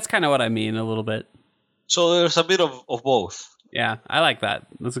 I mean, that's kind of what I mean a little bit. So there's a bit of both. Yeah, I like that.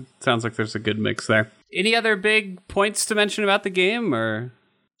 Sounds like there's a good mix there. Any other big points to mention about the game, or?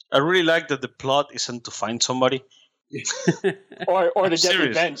 I really like that the plot isn't to find somebody. or to get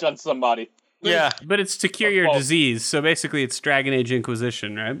revenge on somebody. Yeah. But it's to cure your disease, so basically it's Dragon Age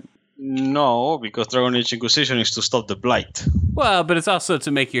Inquisition, right? No, because Dragon Age Inquisition is to stop the blight. Well, but it's also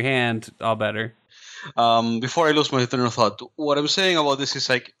to make your hand all better. Before I lose my train of thought, what I'm saying about this is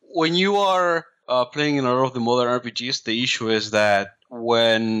like, when you are playing in a lot of the modern RPGs, the issue is that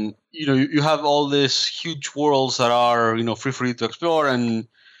when you have all these huge worlds that are free for you to explore and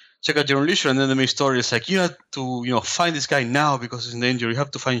check out your own leisure, and then the main story is like, you have to find this guy now because he's in danger. You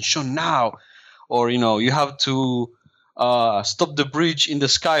have to find Sean now, or you have to stop the bridge in the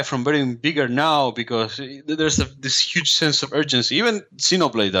sky from getting bigger now because there's this huge sense of urgency. Even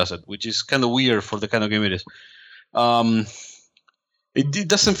Xenoblade does it, which is kind of weird for the kind of game it is. It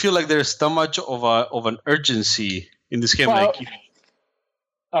doesn't feel like there's that much of an urgency in this game. Well,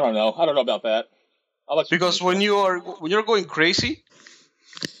 I don't know about that. Because when you're going crazy,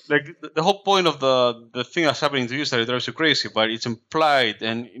 like the whole point of the thing that's happening to you is that it drives you crazy, but it's implied,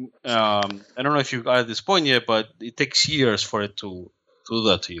 and I don't know if you got at this point yet, but it takes years for it to do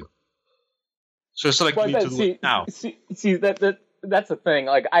that to you. So it's not like you need to do it now. See that's the thing.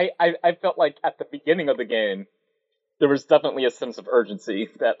 Like I felt like at the beginning of the game, there was definitely a sense of urgency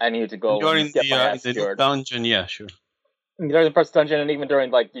that I needed to go. You're and get my ass in the cured. dungeon, yeah, sure. During the first dungeon, and even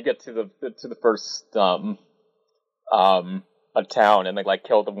during you get to the first a town and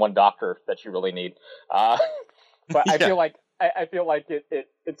kill the one doctor that you really need. But yeah. I feel like it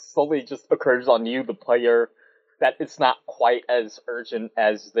slowly just occurs on you, the player, that it's not quite as urgent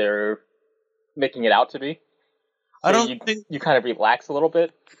as they're making it out to be. So I don't think you kind of relax a little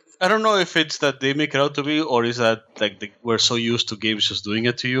bit. I don't know if it's that they make it out to be, or is that we're so used to games just doing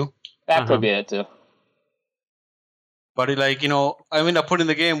it to you. That could be it too. But a point in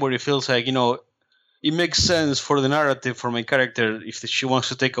the game where it feels like it makes sense for the narrative for my character if she wants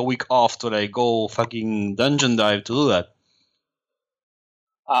to take a week off to go fucking dungeon dive to do that.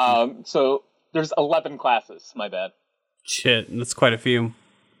 So there's 11 classes. My bad. Shit, that's quite a few.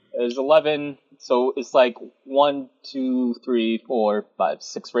 There's 11, so it's like 1, 2, 3, 4, 5,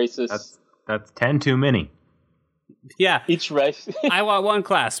 6 races. That's 10 too many. Yeah. Each race. I want one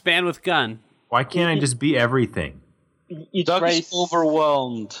class, band with gun. Why can't I just be everything? Each Doug race. is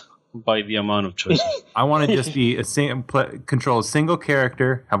overwhelmed by the amount of choices. I want to just be control a single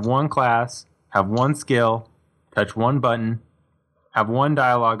character, have one class, have one skill, touch one button, have one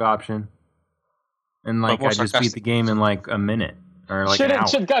dialogue option, and like I just beat the game in like a minute or like an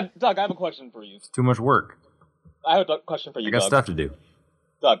hour. Doug, I have a question for you. It's too much work. I have a question for you, I got Doug. stuff to do.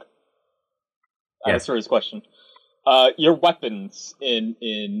 Doug, I have a Yes. serious question. Your weapons in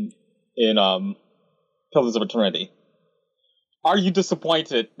Pillars of Eternity. Are you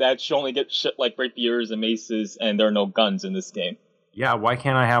disappointed that you only get shit like rapiers and maces and there are no guns in this game? Yeah, why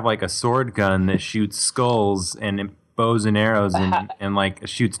can't I have like a sword gun that shoots skulls and bows and arrows and like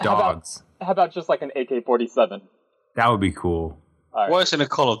shoots dogs? How about just like an AK-47? That would be cool. All right. Why isn't it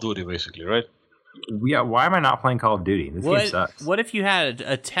Call of Duty, basically, right? Yeah, why am I not playing Call of Duty? This game sucks. What if you had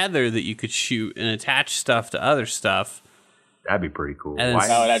a tether that you could shoot and attach stuff to other stuff? That'd be pretty cool. And Why?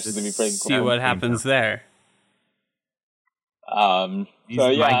 That would actually be pretty see cool. what happens there. These So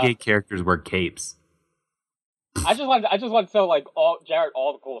yeah, my gay characters wear capes. I just want to tell like Jared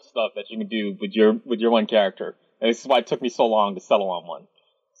all the cool stuff that you can do with your one character. And this is why it took me so long to settle on one.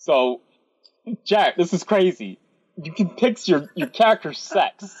 So, Jared, this is crazy. You can pick your character's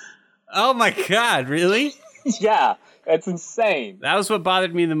sex. Oh my god, really? Yeah, it's insane. That was what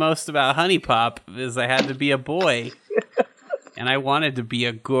bothered me the most about Honey Pop, is I had to be a boy. And I wanted to be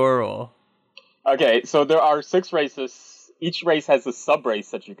a girl. Okay, so there are 6 races. Each race has a sub-race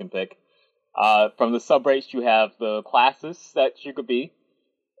that you can pick. From the sub-race, you have the classes that you could be.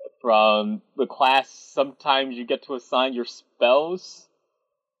 From the class, sometimes you get to assign your spells.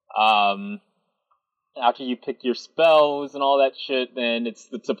 After you pick your spells and all that shit, then it's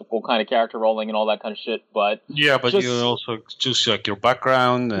the typical kind of character rolling and all that kind of shit. But Yeah, but you also choose like your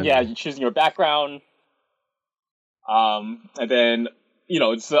background. And... yeah, you're choosing your background. And then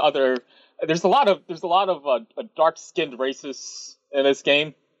it's the other. There's a lot of dark-skinned races in this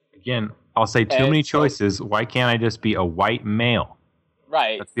game. Again, I'll say too many choices. Why can't I just be a white male?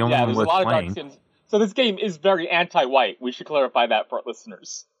 Right. That's the only one there's worth a lot playing. of dark skins. So this game is very anti-white. We should clarify that for our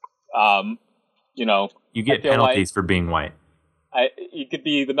listeners. You get I feel penalties for being white. You could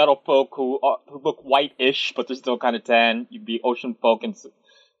be the metal folk who look white-ish, but they're still kind of tan. You could be ocean folk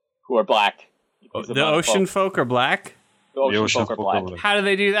who are black. The ocean folk are black? The ocean folk are black. How do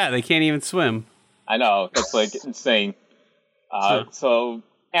they do that? They can't even swim. I know. That's like insane. So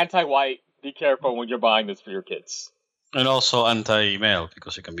anti-white. Be careful when you're buying this for your kids. And also anti-male,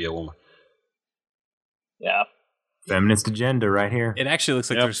 because it can be a woman. Yeah. Feminist agenda right here. It actually looks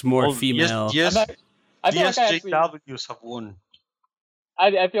like there's more female. Yes, I feel like I actually, JWs have won.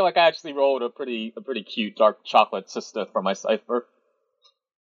 I feel like I actually rolled a pretty cute dark chocolate sister for my cipher.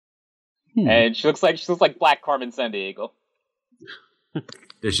 And she looks like Black Carmen Sandiego.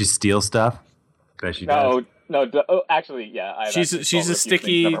 Does she steal stuff? Bet she does. No. Actually, yeah. She's a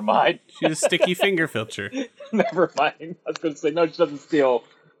sticky. Never mind. She's a sticky finger filter. Never mind. I was going to say no. She doesn't steal,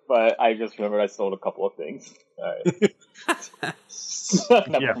 but I just remembered I stole a couple of things. All right.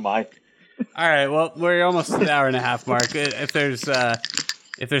 Never mind. All right. Well, we're almost at the hour and a half mark. If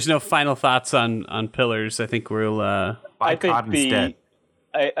there's no final thoughts on Pillars, I think we'll. Buy COD instead.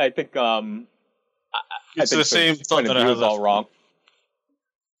 I think It's the same thought that I was had. all wrong.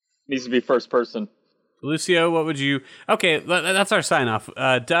 Needs to be first person. Lucio, what would you... Okay, that's our sign-off.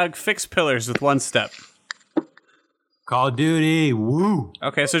 Doug, fix Pillars with one step. Call of Duty, woo!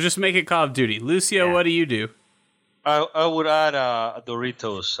 Okay, so just make it Call of Duty. Lucio, what do you do? I would add a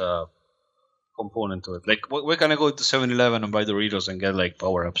Doritos component to it. Like, we're gonna go to 7-Eleven and buy Doritos and get, like,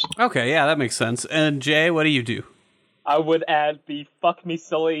 power-ups. Okay, yeah, that makes sense. And Jay, what do you do? I would add the Fuck Me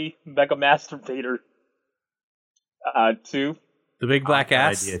Silly Mega Masturbator 2. The big black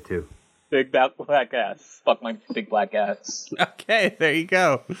ass? Idea, too. Big black ass. Fuck my big black ass. Okay, there you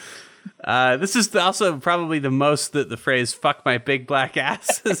go. This is also probably the most that the phrase "fuck my big black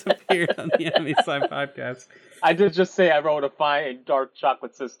ass" has appeared on the Enemy Slime podcast. I did just say I wrote a fine dark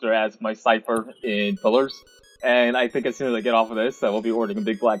chocolate sister as my cipher in Pillars, and I think as soon as I get off of this, I will be ordering a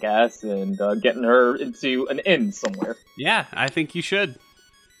big black ass and getting her into an inn somewhere. Yeah, I think you should.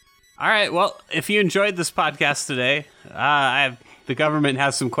 All right, well, if you enjoyed this podcast today, the government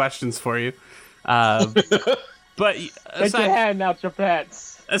has some questions for you. But Get your hand out your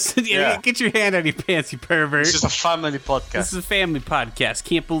pants. Get your hand out of your pants, you pervert. This is a family podcast. This is a family podcast.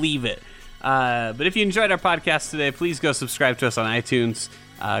 Can't believe it. But if you enjoyed our podcast today, please go subscribe to us on iTunes.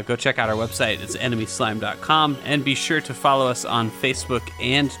 go check out our website. It's enemyslime.com. And be sure to follow us on Facebook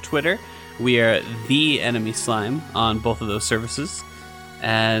and Twitter. We are The Enemy Slime on both of those services.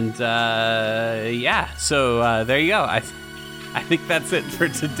 And so there you go. I think that's it for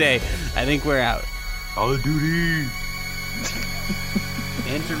today. I think we're out. Call of Duty.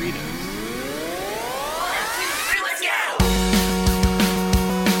 And Doritos.